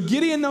 So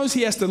Gideon knows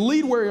he has to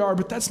lead where he are,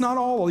 but that's not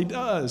all he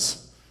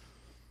does.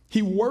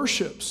 He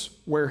worships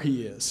where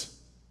he is.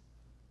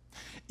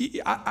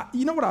 You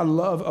know what I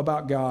love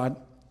about God?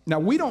 Now,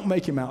 we don't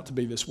make him out to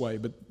be this way,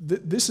 but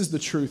this is the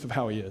truth of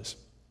how he is.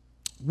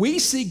 We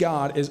see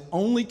God as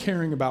only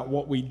caring about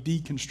what we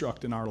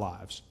deconstruct in our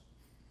lives.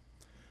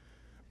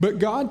 But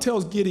God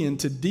tells Gideon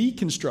to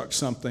deconstruct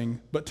something,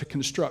 but to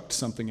construct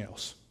something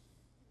else.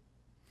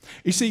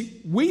 You see,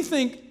 we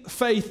think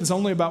faith is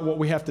only about what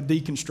we have to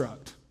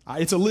deconstruct.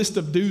 It's a list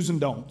of do's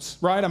and don'ts,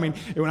 right? I mean,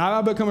 when I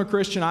become a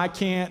Christian, I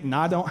can't, and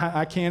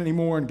I can't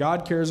anymore, and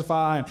God cares if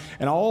I,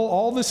 and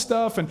all this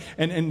stuff, and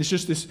it's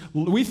just this,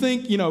 we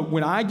think,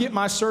 when I get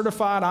my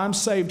certified I'm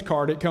saved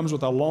card, it comes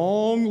with a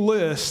long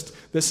list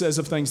that says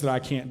of things that I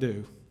can't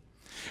do.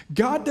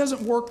 God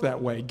doesn't work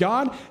that way.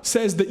 God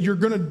says that you're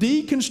going to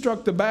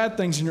deconstruct the bad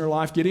things in your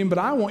life, Gideon, but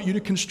I want you to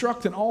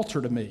construct an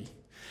altar to me.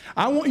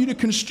 I want you to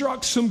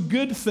construct some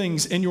good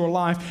things in your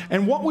life.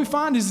 And what we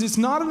find is it's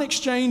not an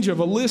exchange of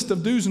a list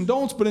of do's and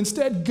don'ts, but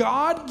instead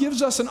God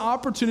gives us an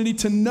opportunity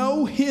to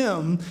know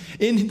Him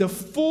in the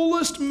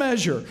fullest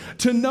measure,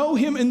 to know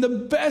Him in the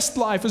best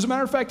life. As a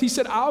matter of fact, He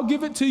said, I'll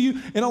give it to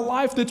you in a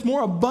life that's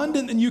more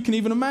abundant than you can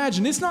even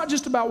imagine. It's not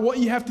just about what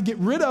you have to get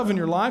rid of in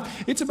your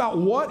life. It's about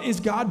what is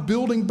God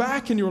building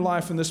back in your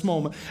life in this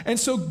moment. And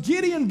so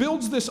Gideon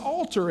builds this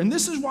altar, and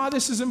this is why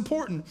this is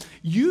important.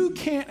 You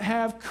can't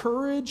have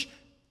courage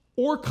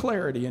or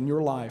clarity in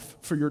your life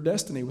for your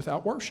destiny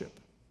without worship.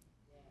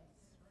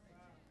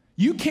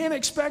 You can't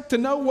expect to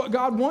know what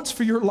God wants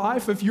for your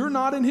life if you're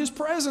not in His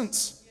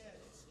presence.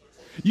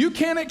 You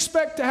can't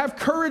expect to have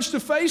courage to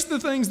face the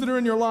things that are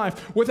in your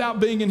life without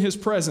being in His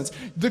presence.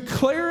 The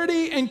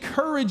clarity and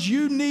courage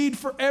you need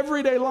for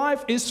everyday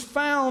life is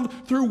found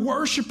through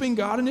worshiping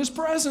God in His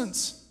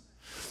presence.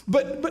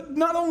 But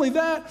not only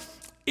that,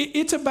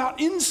 it's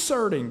about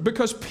inserting,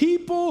 because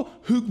people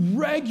who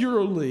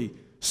regularly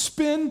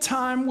spend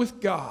time with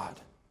God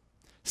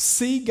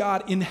see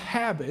God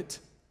inhabit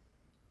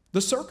the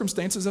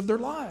circumstances of their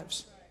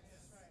lives.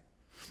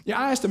 Yeah,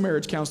 I asked a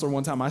marriage counselor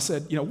one time, I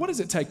said, what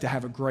does it take to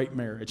have a great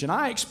marriage? And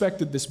I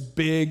expected this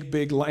big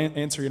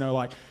answer,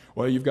 like,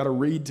 well, you've got to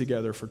read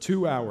together for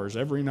 2 hours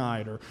every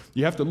night, or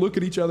you have to look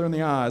at each other in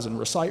the eyes and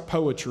recite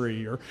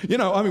poetry, or,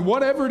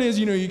 whatever it is,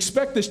 you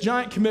expect this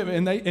giant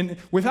commitment. And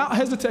without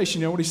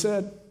hesitation, you know what he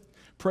said?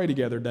 Pray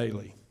together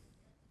daily.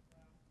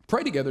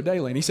 Pray together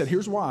daily. And he said,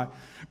 here's why.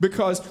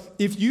 Because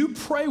if you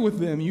pray with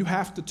them, you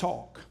have to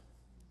talk.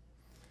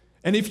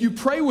 And if you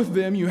pray with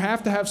them, you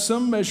have to have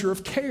some measure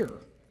of care.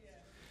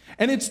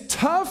 And it's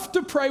tough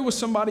to pray with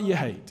somebody you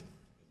hate.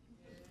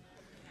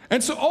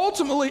 And so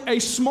ultimately, a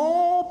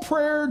small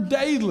prayer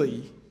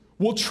daily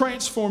will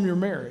transform your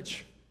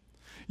marriage.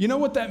 You know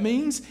what that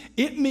means?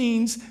 It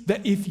means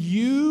that if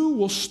you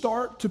will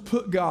start to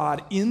put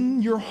God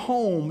in your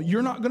home,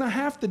 you're not going to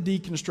have to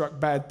deconstruct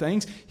bad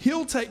things.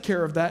 He'll take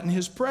care of that in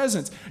His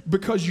presence,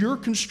 because you're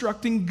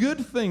constructing good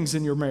things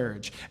in your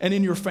marriage and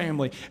in your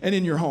family and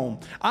in your home.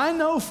 I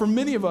know for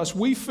many of us,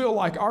 we feel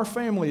like our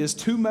family is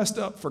too messed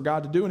up for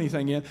God to do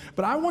anything in,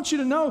 but I want you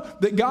to know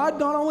that God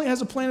not only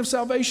has a plan of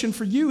salvation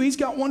for you, He's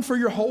got one for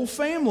your whole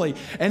family.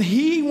 And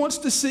He wants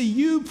to see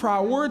you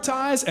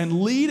prioritize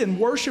and lead and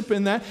worship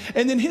in that,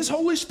 and then His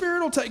Holy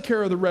Spirit will take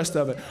care of the rest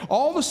of it.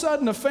 All of a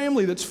sudden, a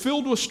family that's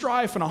filled with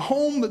strife and a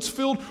home that's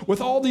filled with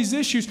all these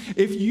issues,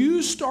 if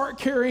you start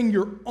carrying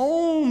your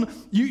own,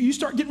 you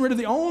start getting rid of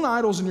the own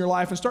idols in your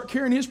life and start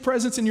carrying His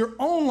presence in your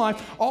own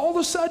life, all of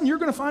a sudden you're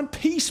going to find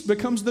peace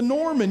becomes the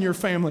norm in your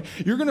family.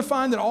 You're going to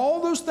find that all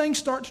those things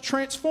start to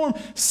transform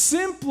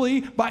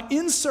simply by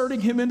inserting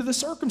Him into the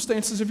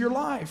circumstances of your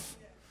life.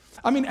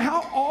 I mean, how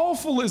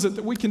awful is it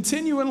that we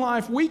continue in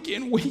life week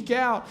in, week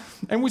out,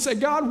 and we say,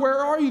 God, where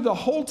are you? The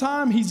whole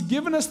time He's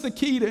given us the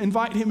key to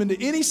invite Him into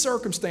any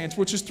circumstance,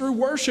 which is through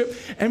worship,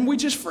 and we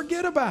just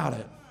forget about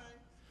it.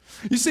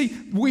 You see,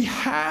 we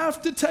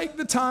have to take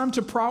the time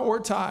to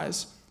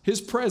prioritize His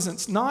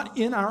presence, not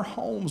in our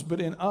homes, but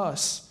in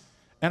us,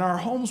 and our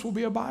homes will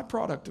be a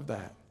byproduct of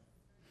that.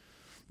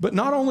 But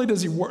not only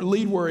does He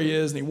lead where He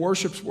is, and He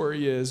worships where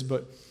He is,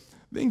 but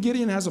then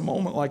Gideon has a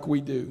moment like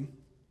we do.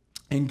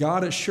 And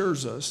God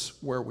assures us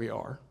where we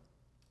are.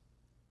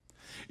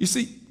 You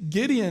see,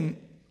 Gideon,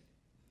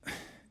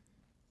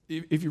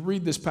 if you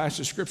read this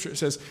passage of Scripture, it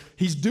says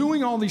he's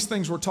doing all these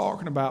things we're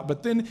talking about,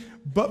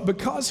 but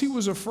because he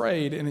was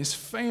afraid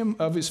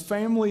of his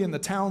family and the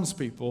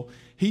townspeople,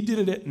 he did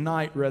it at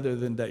night rather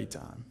than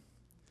daytime.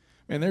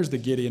 Man, there's the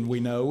Gideon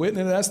we know, isn't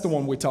it? That's the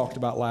one we talked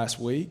about last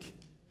week.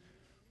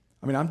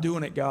 I mean, I'm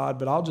doing it, God,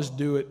 but I'll just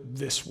do it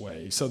this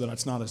way so that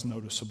it's not as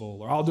noticeable,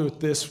 or I'll do it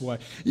this way.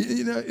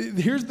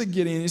 Here's the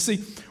Gideon. You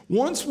see,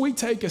 once we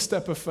take a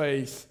step of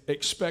faith,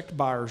 expect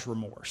buyer's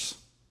remorse,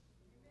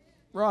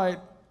 right?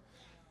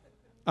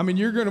 I mean,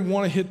 you're going to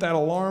want to hit that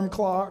alarm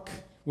clock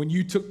when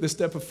you took the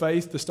step of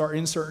faith to start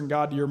inserting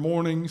God to your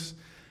mornings.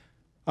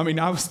 I mean,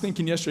 I was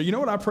thinking yesterday, you know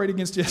what I prayed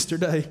against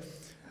yesterday?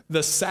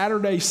 The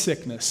Saturday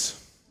sickness.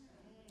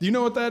 Do you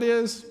know what that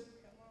is?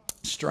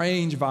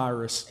 Strange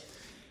virus.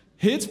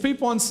 Hits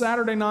people on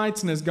Saturday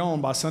nights and is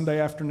gone by Sunday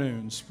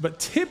afternoons, but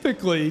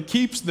typically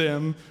keeps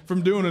them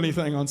from doing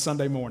anything on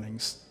Sunday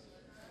mornings.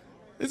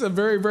 It's a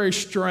very, very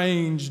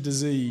strange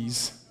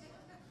disease.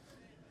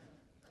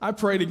 I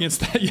prayed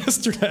against that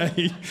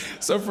yesterday.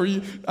 So for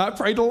you, I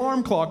prayed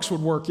alarm clocks would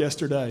work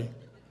yesterday.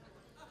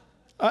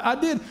 I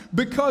did,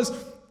 because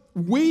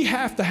we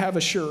have to have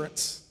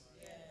assurance.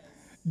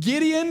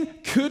 Gideon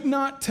could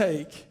not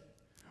take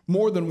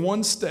more than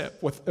one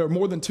step or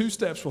more than two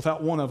steps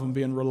without one of them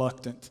being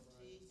reluctant.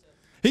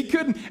 He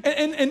couldn't.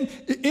 And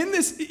in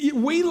this,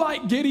 we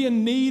like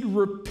Gideon need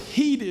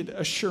repeated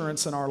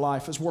assurance in our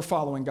life as we're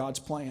following God's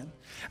plan.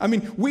 I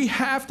mean, we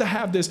have to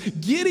have this.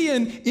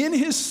 Gideon, in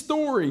his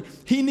story,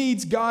 he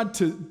needs God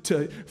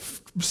to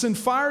send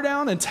fire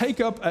down and take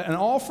up an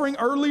offering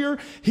earlier.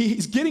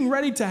 He's getting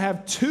ready to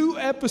have 2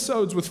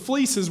 episodes with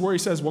fleeces where he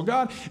says, well,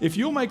 God, if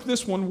you'll make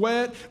this one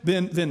wet,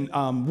 then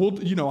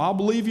I'll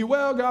believe you.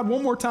 Well, God,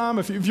 one more time.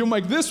 If you'll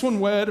make this one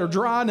wet or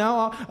dry,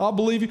 now I'll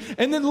believe you.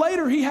 And then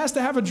later he has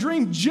to have a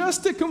dream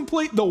just to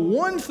complete the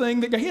one thing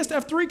that he has to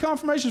have 3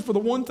 confirmations for the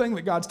one thing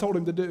that God's told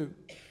him to do.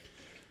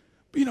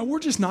 But, we're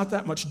just not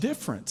that much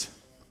different.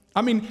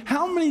 I mean,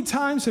 how many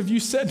times have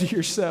you said to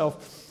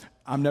yourself,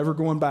 I'm never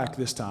going back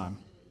this time?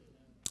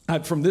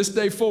 From this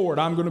day forward,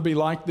 I'm going to be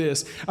like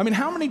this. I mean,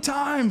 how many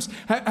times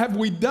have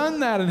we done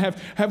that and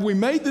have we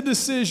made the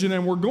decision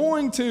and we're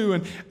going to,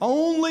 and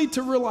only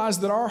to realize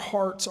that our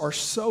hearts are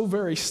so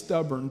very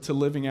stubborn to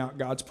living out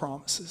God's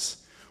promises?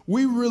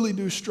 We really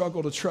do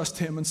struggle to trust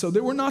him. And so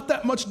they were not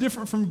that much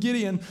different from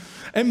Gideon.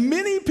 And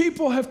many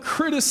people have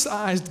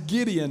criticized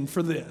Gideon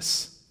for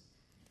this.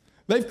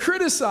 They've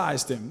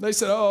criticized him. They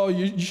said, oh,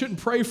 you shouldn't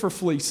pray for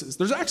fleeces.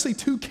 There's actually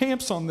 2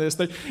 camps on this.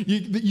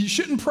 You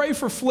shouldn't pray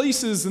for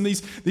fleeces and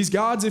these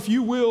gods, if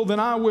you will, then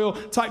I will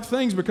type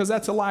things, because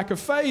that's a lack of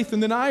faith.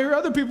 And then I hear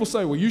other people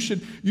say, well, you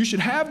should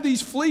have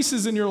these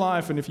fleeces in your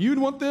life, and if you'd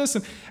want this.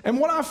 And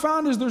what I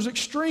found is there's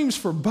extremes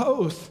for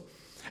both.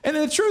 And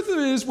the truth of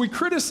it is, we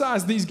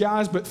criticize these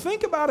guys, but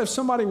think about if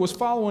somebody was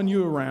following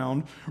you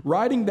around,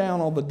 writing down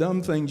all the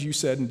dumb things you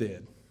said and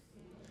did.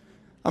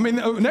 I mean,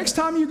 next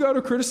time you go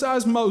to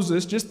criticize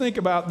Moses, just think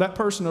about that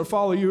person who'll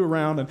follow you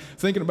around and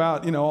thinking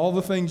about, all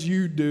the things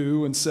you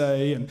do and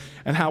say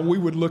and how we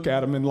would look at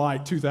them in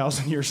light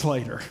 2,000 years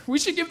later. We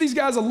should give these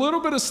guys a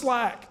little bit of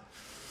slack.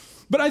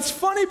 But it's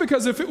funny,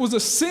 because if it was a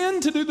sin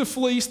to do the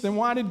fleece, then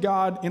why did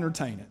God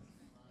entertain it?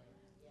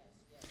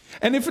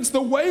 And if it's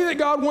the way that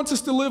God wants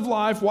us to live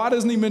life, why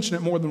doesn't he mention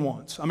it more than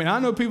once? I mean, I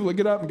know people that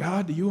get up and,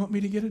 God, do you want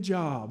me to get a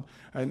job?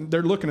 And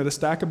they're looking at a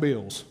stack of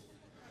bills.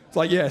 It's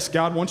like, yes,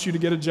 God wants you to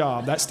get a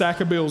job. That stack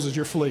of bills is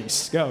your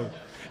fleece. Go.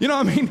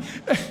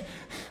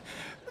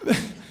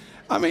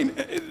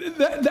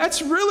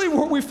 That's really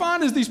what we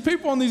find is these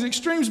people on these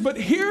extremes. But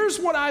here's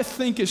what I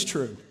think is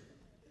true.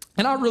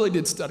 And I really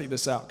did study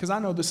this out, because I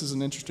know this is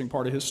an interesting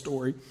part of his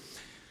story.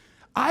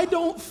 I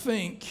don't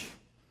think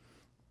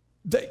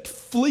that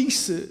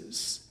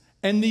fleeces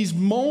and these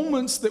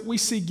moments that we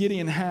see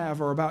Gideon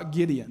have are about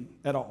Gideon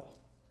at all.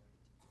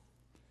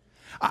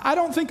 I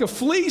don't think a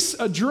fleece,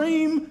 a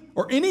dream,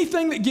 or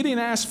anything that Gideon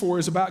asked for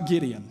is about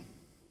Gideon.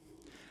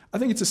 I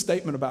think it's a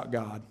statement about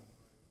God.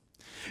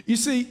 You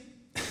see,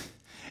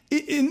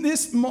 in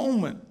this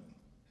moment,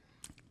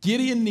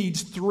 Gideon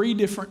needs 3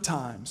 different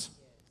times,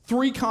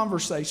 3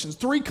 conversations,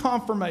 3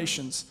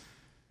 confirmations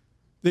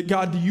that,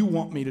 God, do you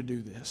want me to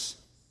do this?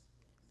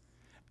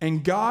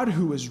 And God,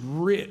 who is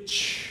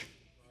rich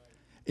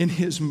in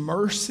his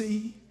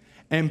mercy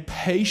and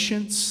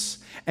patience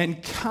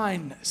and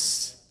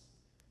kindness,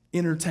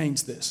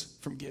 entertains this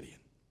from Gideon.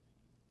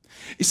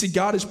 You see,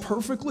 God is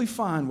perfectly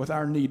fine with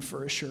our need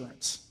for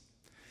assurance.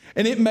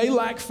 And it may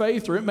lack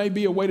faith, or it may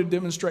be a way to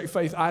demonstrate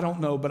faith. I don't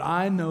know. But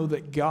I know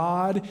that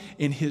God,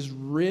 in his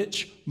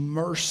rich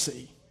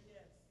mercy,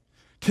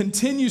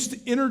 continues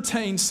to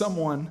entertain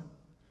someone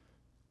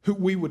who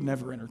we would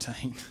never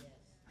entertain.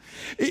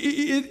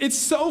 It's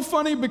so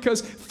funny, because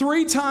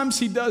 3 times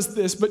he does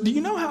this. But do you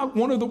know how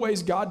one of the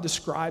ways God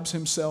describes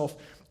himself?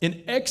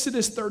 In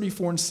Exodus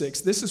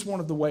 34:6, this is one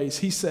of the ways.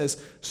 He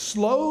says,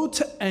 slow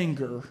to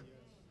anger,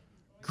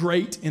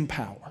 great in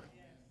power.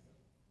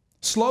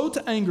 Slow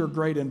to anger,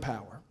 great in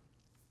power.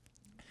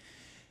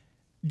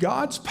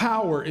 God's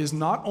power is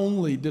not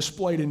only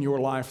displayed in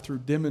your life through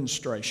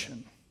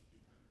demonstration,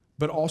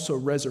 but also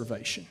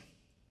reservation.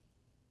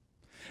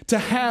 To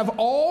have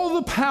all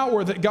the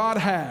power that God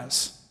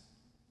has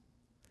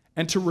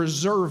and to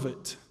reserve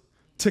it,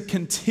 to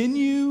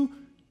continue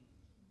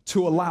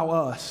to allow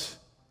us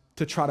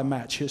to try to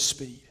match his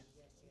speed.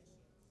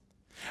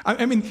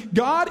 I mean,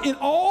 God in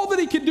all that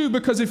he could do,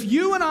 because if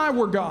you and I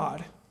were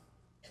God,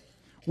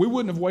 we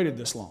wouldn't have waited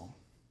this long.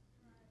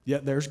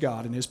 Yet there's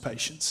God in his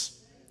patience.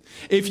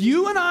 If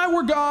you and I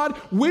were God,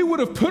 we would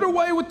have put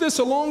away with this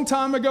a long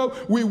time ago.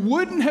 We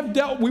would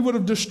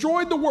have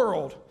destroyed the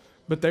world.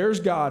 But there's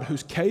God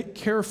who's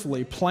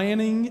carefully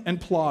planning and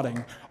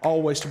plotting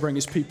always to bring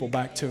his people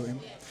back to him.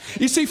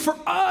 You see, for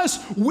us,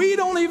 we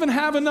don't even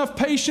have enough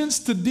patience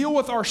to deal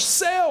with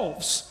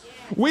ourselves.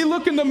 We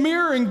look in the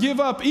mirror and give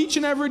up each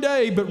and every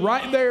day, but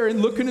right there and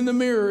looking in the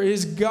mirror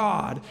is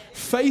God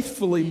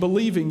faithfully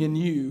believing in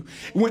you.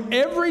 When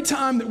every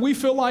time that we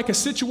feel like a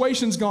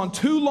situation's gone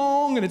too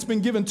long and it's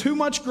been given too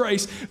much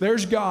grace,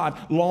 there's God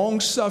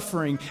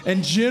long-suffering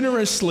and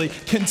generously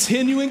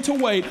continuing to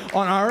wait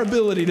on our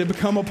ability to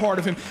become a part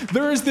of him.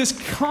 There is this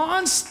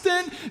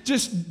constant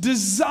just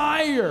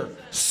desire,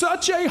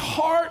 such a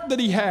heart that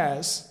he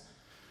has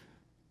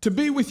to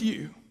be with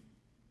you,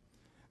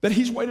 that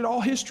he's waited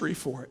all history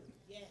for it.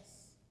 Yes.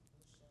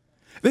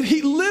 That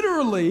he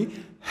literally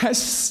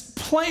has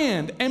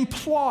planned and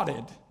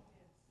plotted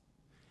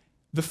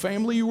the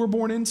family you were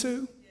born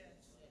into,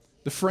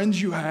 the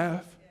friends you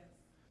have,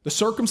 the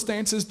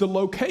circumstances, the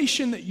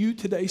location that you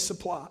today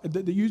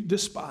that you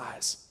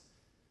despise.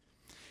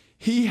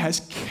 He has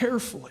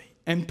carefully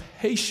and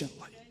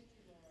patiently,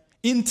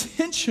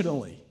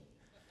 intentionally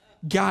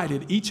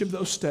guided each of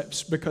those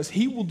steps, because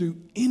he will do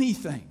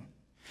anything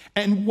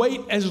and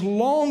wait as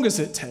long as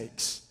it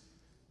takes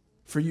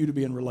for you to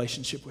be in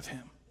relationship with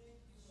him.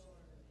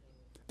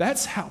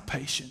 That's how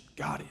patient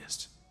God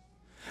is.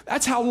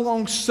 That's how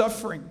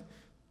long-suffering,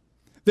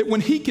 that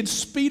when he could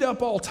speed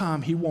up all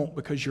time, he won't,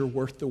 because you're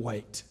worth the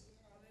wait.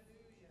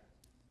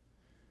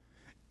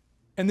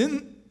 And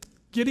then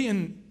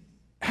Gideon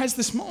has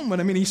this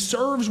moment. I mean, he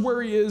serves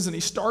where he is, and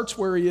he starts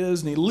where he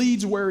is, and he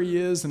leads where he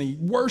is, and he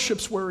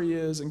worships where he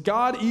is. And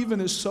God even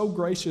is so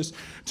gracious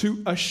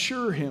to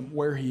assure him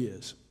where he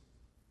is.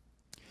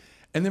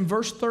 And then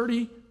verse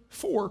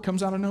 34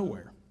 comes out of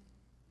nowhere.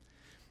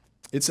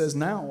 It says,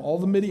 now all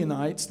the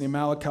Midianites, the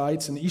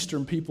Amalekites, and the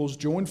eastern peoples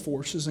joined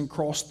forces and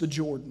crossed the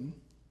Jordan.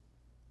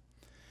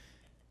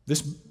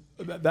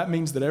 That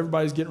means that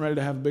everybody's getting ready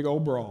to have a big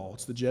old brawl.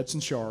 It's the Jets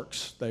and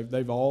Sharks.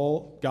 They've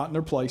all gotten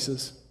their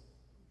places.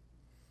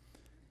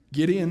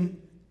 Gideon,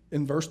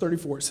 in verse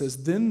 34, it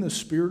says, then the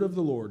Spirit of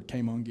the Lord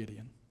came on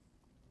Gideon.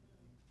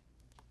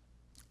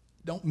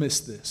 Don't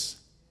miss this.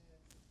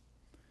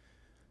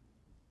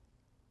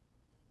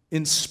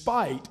 In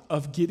spite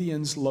of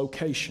Gideon's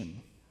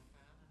location,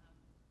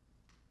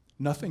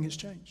 nothing has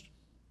changed.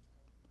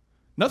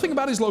 Nothing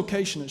about his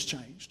location has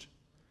changed.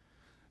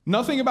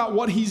 Nothing about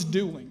what he's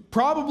doing.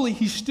 Probably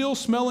he's still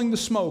smelling the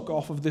smoke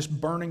off of this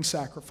burning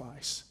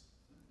sacrifice.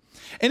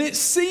 And it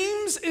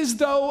seems as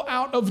though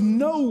out of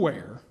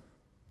nowhere,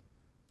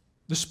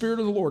 the Spirit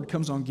of the Lord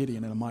comes on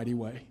Gideon in a mighty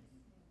way.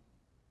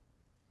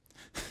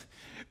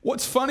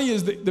 What's funny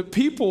is that the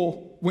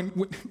people,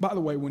 by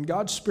the way, when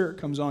God's Spirit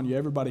comes on you,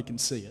 everybody can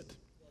see it.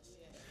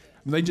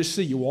 They just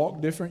see you walk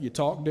different, you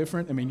talk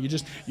different. I mean,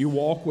 you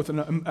walk with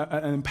an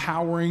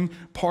empowering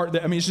part.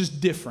 It's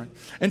just different.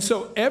 And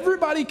so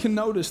everybody can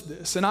notice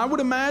this. And I would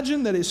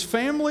imagine that his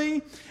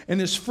family and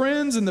his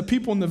friends and the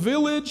people in the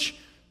village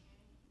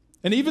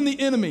and even the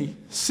enemy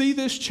see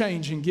this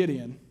change in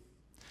Gideon.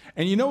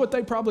 And you know what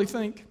they probably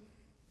think?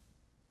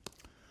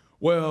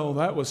 Well,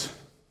 that was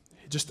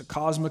just a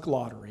cosmic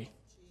lottery.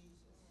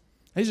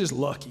 He's just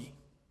lucky.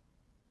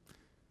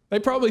 They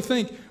probably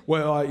think,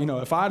 well,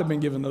 if I'd have been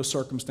given those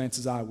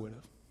circumstances, I would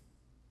have.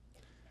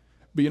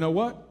 But you know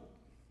what?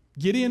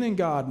 Gideon and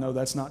God know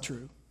that's not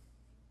true.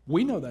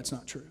 We know that's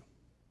not true.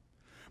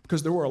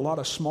 Because there were a lot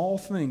of small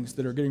things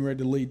that are getting ready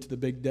to lead to the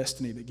big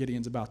destiny that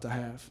Gideon's about to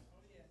have.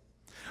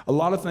 A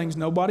lot of things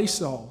nobody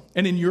saw.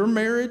 And in your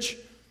marriage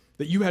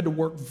that you had to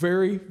work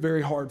very,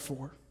 very hard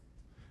for,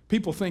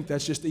 people think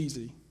that's just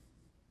easy.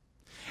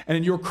 And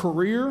in your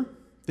career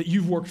that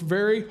you've worked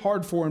very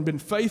hard for and been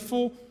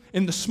faithful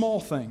in the small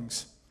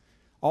things,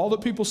 all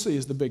that people see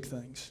is the big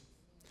things.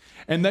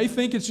 And they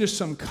think it's just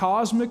some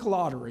cosmic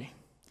lottery.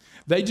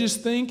 They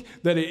just think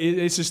that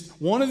it's just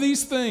one of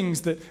these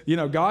things that,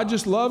 God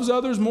just loves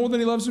others more than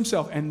he loves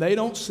himself. And they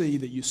don't see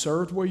that you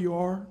served where you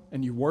are,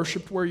 and you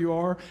worshiped where you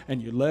are,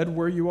 and you led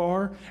where you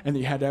are, and that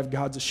you had to have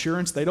God's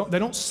assurance. They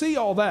don't see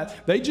all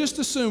that. They just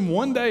assume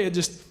one day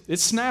it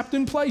snapped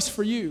in place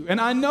for you. And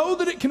I know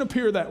that it can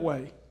appear that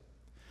way.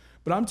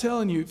 But I'm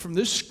telling you, from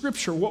this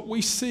scripture, what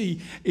we see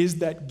is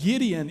that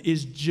Gideon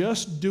is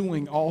just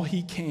doing all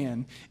he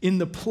can in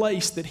the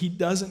place that he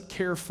doesn't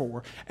care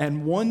for.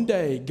 And one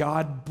day,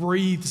 God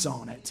breathes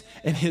on it,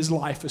 and his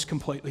life is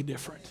completely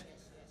different.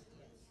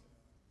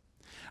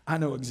 I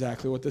know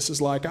exactly what this is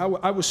like.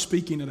 I was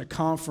speaking at a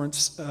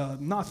conference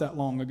not that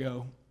long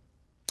ago.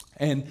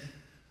 And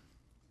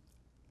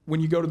when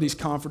you go to these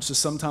conferences,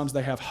 sometimes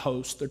they have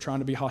hosts. They're trying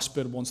to be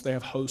hospitable, and so they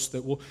have hosts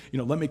that will,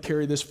 let me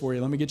carry this for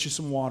you. Let me get you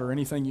some water,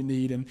 anything you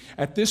need. And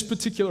at this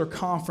particular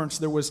conference,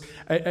 there was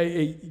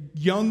a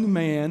young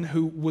man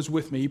who was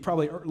with me. He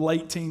probably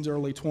late teens,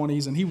 early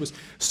 20s, and he was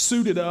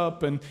suited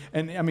up. And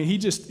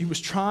he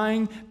was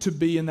trying to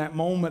be in that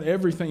moment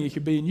everything he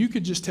could be. And you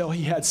could just tell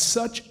he had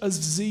such a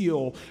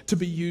zeal to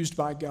be used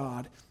by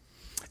God.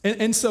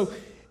 And so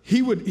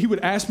he would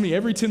ask me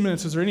every 10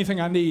 minutes, is there anything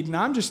I need? And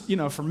I'm just,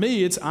 for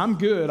me, I'm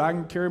good. I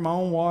can carry my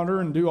own water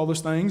and do all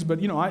those things.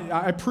 But,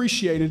 I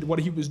appreciated what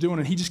he was doing,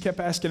 and he just kept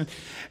asking.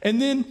 And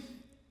then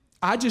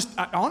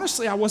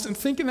honestly, I wasn't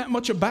thinking that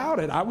much about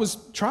it. I was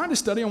trying to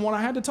study on what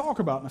I had to talk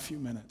about in a few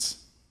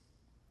minutes.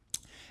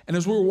 And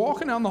as we were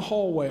walking down the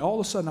hallway, all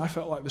of a sudden I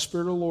felt like the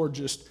Spirit of the Lord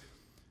just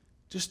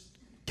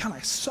kind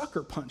of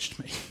sucker punched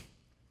me.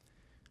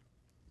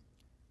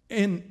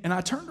 And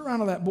I turned around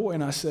to that boy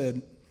and I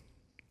said,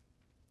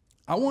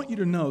 I want you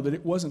to know that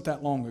it wasn't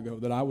that long ago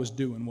that I was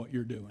doing what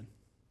you're doing.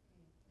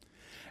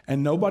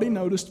 And nobody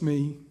noticed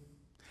me,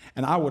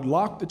 And I would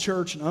lock the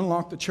church and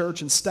unlock the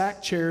church and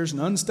stack chairs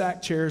and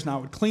unstack chairs, and I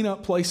would clean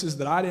up places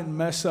that I didn't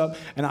mess up,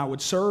 and I would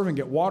serve and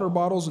get water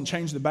bottles and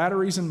change the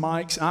batteries and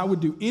mics, and I would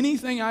do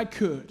anything I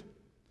could.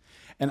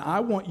 And I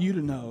want you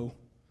to know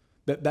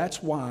that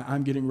that's why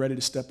I'm getting ready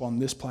to step on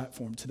this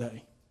platform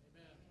today.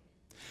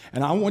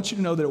 And I want you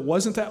to know that it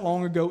wasn't that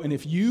long ago, and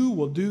if you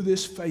will do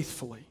this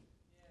faithfully,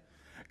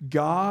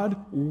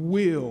 God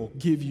will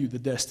give you the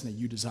destiny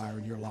you desire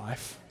in your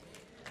life.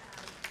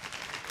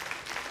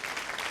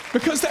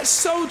 Because that's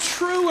so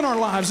true in our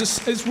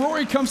lives. As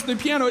Rory comes to the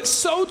piano, it's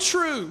so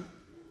true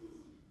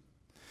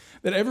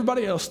that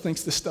everybody else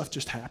thinks this stuff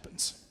just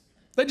happens.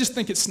 They just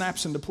think it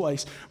snaps into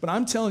place. But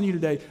I'm telling you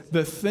today,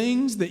 the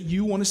things that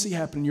you want to see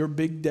happen in your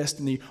big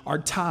destiny are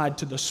tied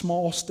to the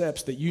small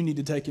steps that you need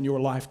to take in your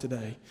life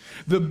today.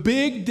 The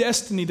big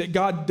destiny that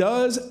God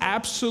does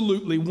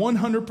absolutely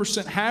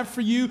 100% have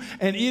for you,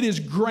 and it is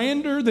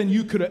grander than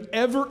you could have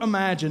ever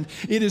imagined.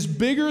 It is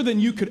bigger than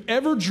you could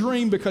ever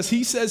dream, because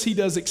He says He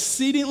does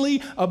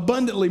exceedingly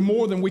abundantly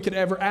more than we could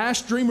ever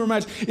ask, dream, or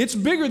imagine. It's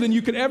bigger than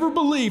you could ever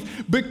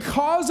believe.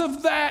 Because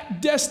of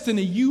that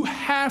destiny, you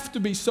have to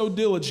be so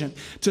diligent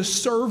to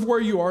serve where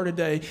you are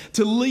today,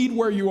 to lead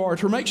where you are,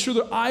 to make sure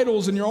the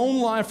idols in your own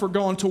life are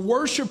gone, to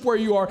worship where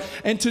you are,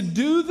 and to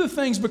do the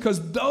things,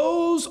 because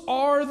those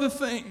are the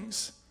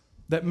things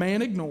that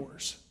man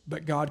ignores,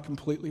 but God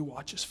completely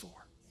watches for.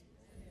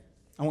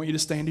 I want you to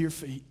stand to your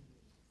feet.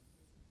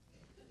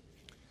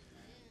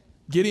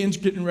 Gideon's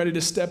getting ready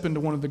to step into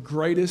one of the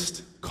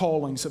greatest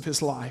callings of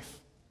his life.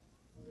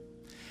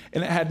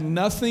 And it had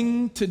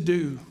nothing to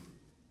do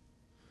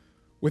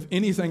with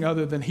anything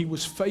other than he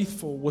was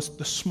faithful with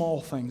the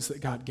small things that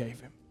God gave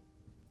him.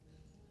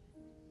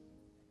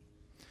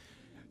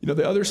 You know,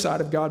 the other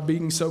side of God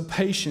being so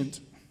patient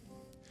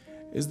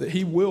is that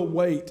He will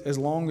wait as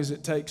long as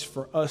it takes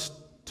for us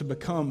to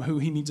become who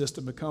He needs us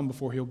to become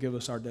before He'll give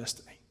us our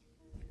destiny.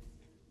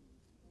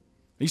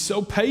 He's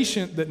so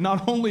patient that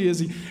not only is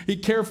He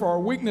care for our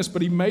weakness,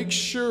 but He makes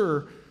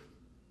sure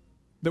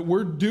that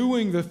we're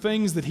doing the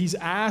things that He's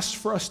asked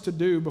for us to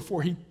do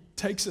before He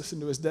takes us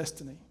into His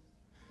destiny.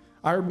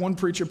 I heard one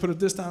preacher put it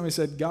this time. He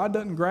said, God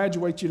doesn't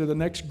graduate you to the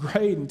next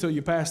grade until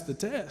you pass the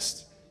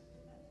test.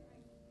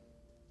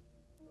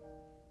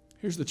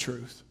 Here's the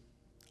truth.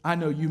 I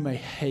know you may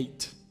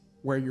hate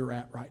where you're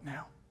at right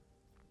now.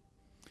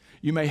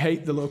 You may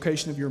hate the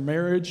location of your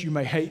marriage. You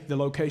may hate the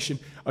location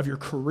of your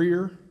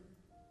career.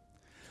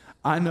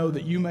 I know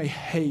that you may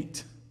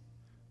hate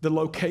the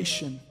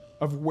location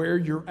of where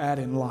you're at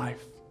in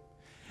life.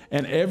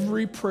 And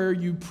every prayer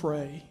you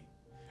pray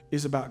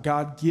is about,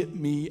 God, get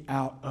me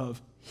out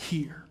of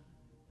here.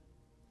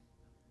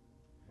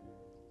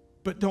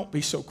 But don't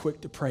be so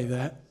quick to pray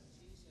that,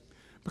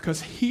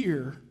 because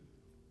here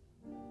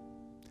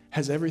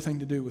has everything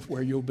to do with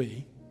where you'll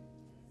be.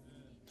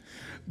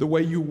 The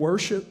way you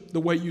worship, the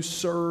way you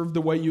serve,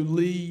 the way you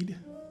lead,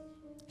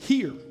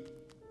 here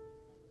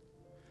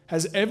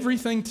has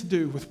everything to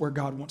do with where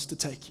God wants to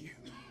take you.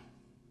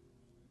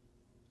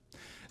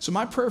 So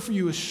my prayer for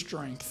you is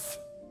strength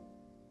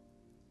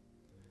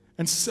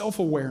and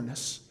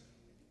self-awareness,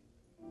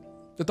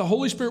 that the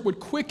Holy Spirit would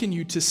quicken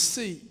you to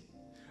see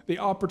the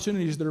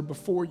opportunities that are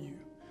before you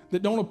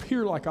that don't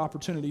appear like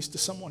opportunities to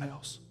someone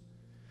else.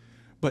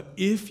 But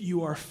if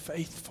you are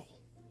faithful,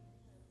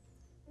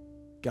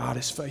 God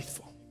is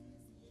faithful.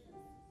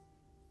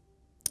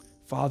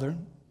 Father,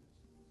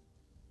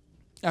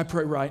 I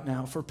pray right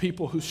now for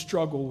people who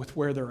struggle with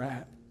where they're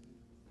at.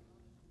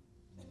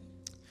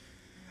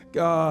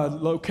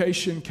 God,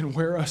 location can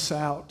wear us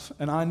out,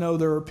 and I know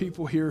there are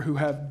people here who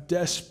have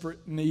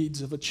desperate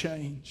needs of a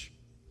change.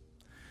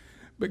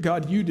 But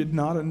God, you did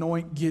not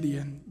anoint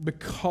Gideon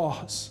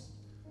because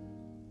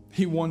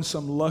he won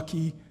some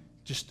lucky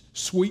just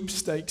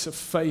sweepstakes of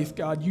faith.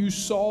 God, you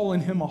saw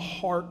in him a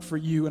heart for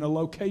you in a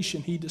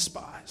location he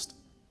despised.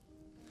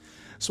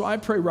 So I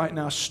pray right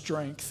now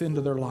strength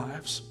into their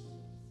lives.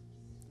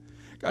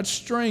 God,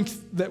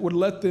 strength that would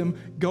let them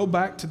go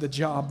back to the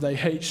job they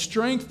hate.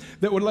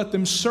 Strength that would let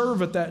them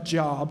serve at that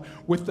job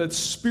with the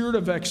spirit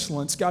of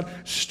excellence. God,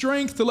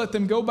 strength to let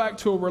them go back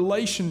to a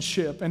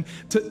relationship and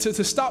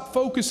to stop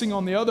focusing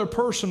on the other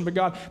person, but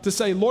God, to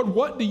say, Lord,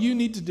 what do you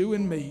need to do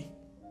in me?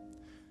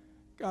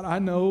 God, I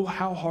know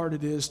how hard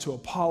it is to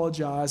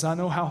apologize. I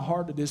know how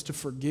hard it is to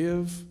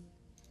forgive,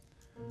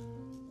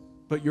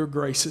 but your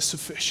grace is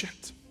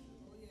sufficient.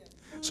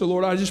 So,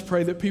 Lord, I just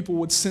pray that people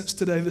would sense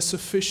today the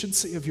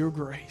sufficiency of your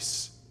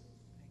grace.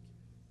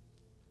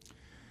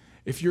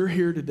 If you're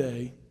here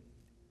today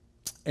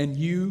and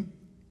you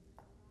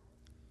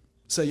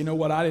say, you know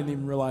what, I didn't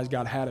even realize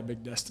God had a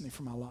big destiny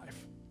for my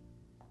life.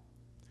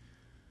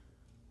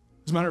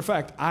 As a matter of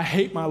fact, I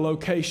hate my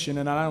location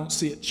and I don't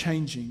see it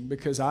changing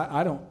because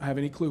I don't have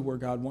any clue where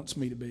God wants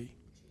me to be.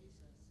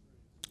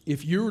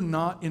 If you're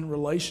not in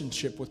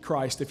relationship with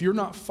Christ, if you're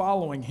not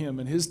following him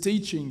and his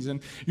teachings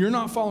and you're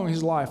not following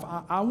his life,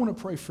 I want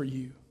to pray for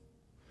you.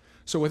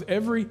 So with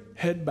every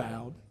head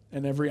bowed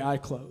and every eye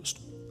closed,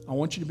 I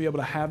want you to be able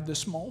to have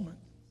this moment.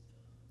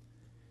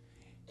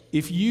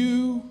 If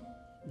you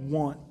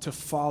want to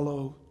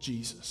follow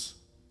Jesus,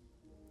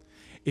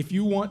 if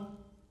you want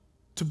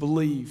to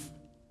believe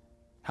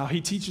how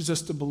he teaches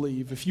us to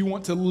believe, if you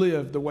want to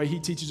live the way he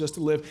teaches us to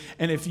live,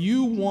 and if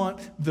you want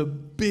the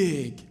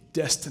big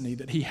destiny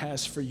that he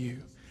has for you,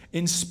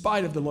 in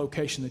spite of the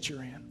location that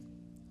you're in,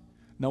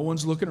 no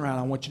one's looking around.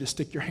 I want you to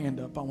stick your hand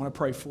up. I want to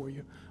pray for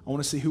you. I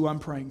want to see who I'm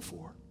praying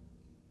for.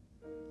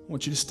 I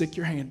want you to stick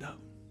your hand up.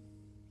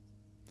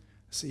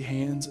 I see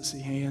hands. I see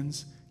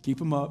hands. Keep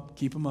them up.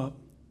 Keep them up.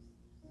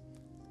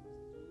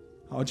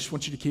 I just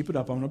want you to keep it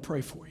up. I'm going to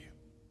pray for you.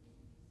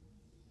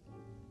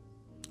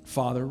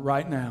 Father,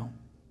 right now,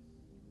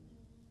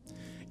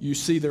 you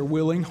see their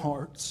willing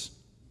hearts.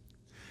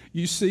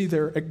 You see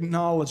their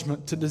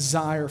acknowledgement to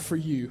desire for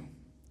you.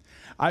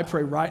 I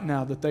pray right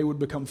now that they would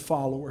become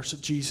followers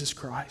of Jesus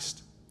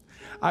Christ.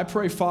 I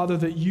pray, Father,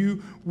 that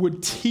you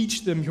would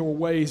teach them your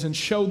ways and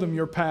show them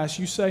your paths.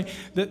 You say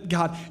that,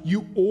 God,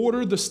 you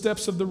order the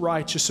steps of the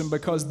righteous, and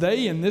because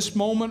they in this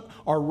moment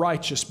are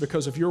righteous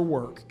because of your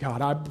work,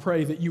 God, I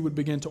pray that you would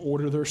begin to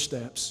order their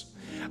steps.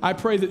 I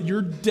pray that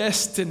your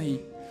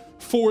destiny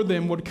for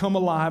them would come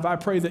alive. I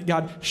pray that,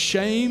 God,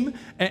 shame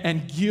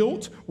and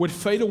guilt would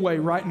fade away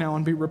right now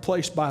and be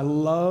replaced by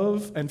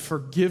love and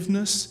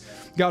forgiveness.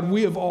 God,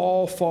 we have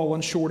all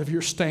fallen short of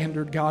your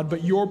standard, God,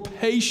 but your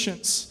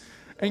patience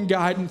and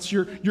guidance,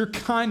 your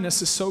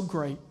kindness is so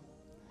great.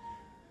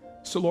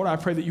 So, Lord, I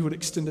pray that you would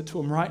extend it to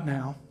them right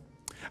now.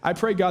 I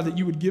pray, God, that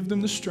you would give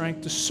them the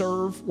strength to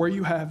serve where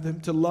you have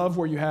them, to love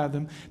where you have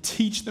them,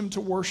 teach them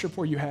to worship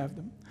where you have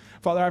them.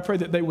 Father, I pray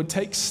that they would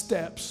take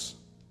steps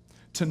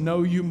to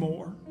know you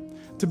more,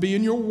 to be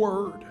in your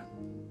word,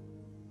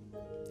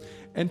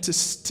 and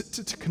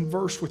to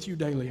converse with you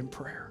daily in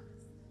prayer.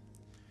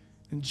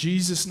 In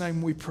Jesus'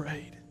 name we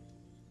prayed.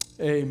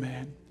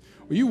 Amen.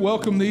 Will you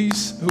welcome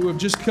these who have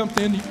just come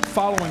in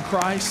following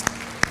Christ?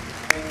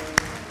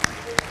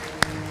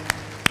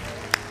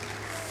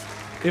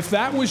 If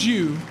that was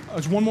you,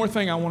 there's one more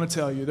thing I want to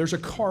tell you. There's a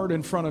card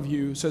in front of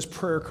you. It says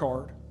prayer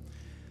card.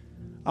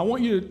 I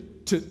want you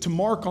to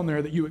mark on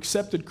there that you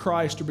accepted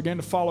Christ or began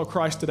to follow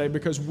Christ today,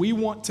 because we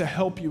want to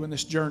help you in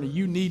this journey.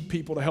 You need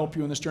people to help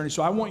you in this journey.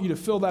 So I want you to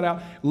fill that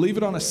out, leave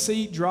it on a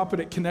seat, drop it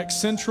at Connect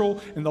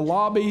Central, in the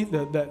lobby,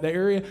 the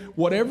area.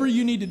 Whatever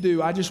you need to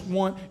do, I just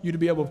want you to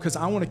be able, because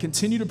I want to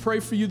continue to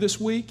pray for you this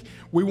week.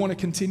 We want to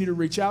continue to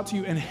reach out to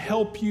you and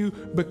help you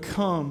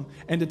become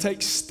and to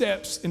take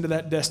steps into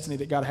that destiny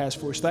that God has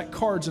for you. So that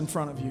card's in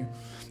front of you.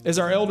 As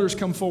our elders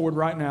come forward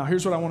right now,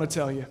 here's what I want to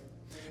tell you.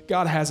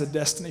 God has a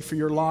destiny for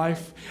your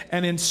life,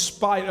 and in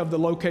spite of the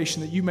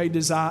location that you may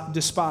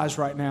despise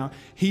right now,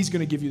 he's going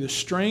to give you the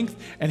strength,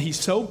 and he's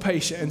so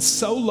patient and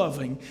so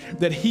loving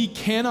that he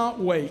cannot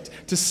wait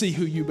to see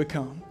who you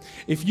become.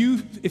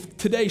 If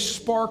today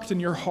sparked in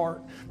your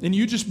heart and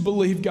you just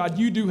believe, God,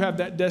 you do have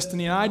that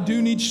destiny, and I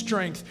do need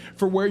strength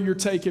for where you're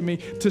taking me,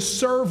 to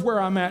serve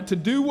where I'm at, to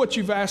do what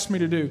you've asked me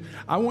to do,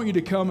 I want you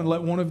to come and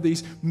let one of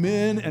these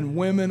men and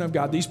women of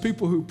God, these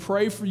people who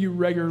pray for you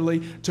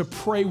regularly, to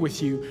pray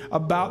with you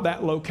about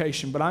that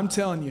location. But I'm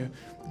telling you,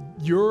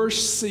 your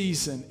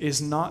season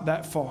is not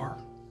that far.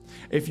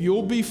 If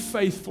you'll be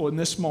faithful in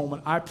this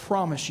moment, I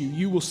promise you,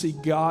 you will see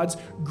God's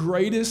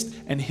greatest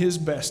and his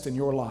best in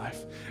your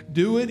life.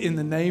 Do it in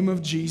the name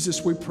of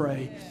Jesus, we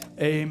pray.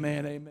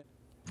 Amen. Amen.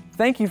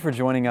 Thank you for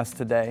joining us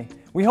today.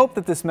 We hope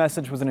that this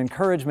message was an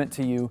encouragement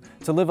to you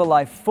to live a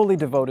life fully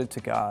devoted to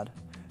God.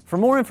 For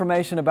more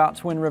information about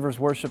Twin Rivers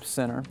Worship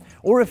Center,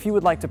 or if you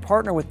would like to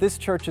partner with this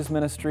church's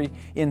ministry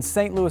in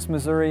St. Louis,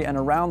 Missouri and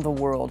around the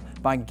world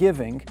by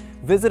giving,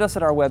 visit us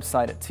at our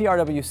website at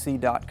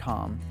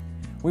TRWC.com.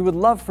 We would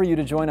love for you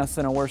to join us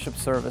in a worship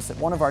service at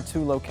one of our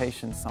 2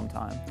 locations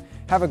sometime.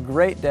 Have a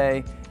great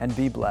day and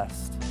be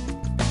blessed.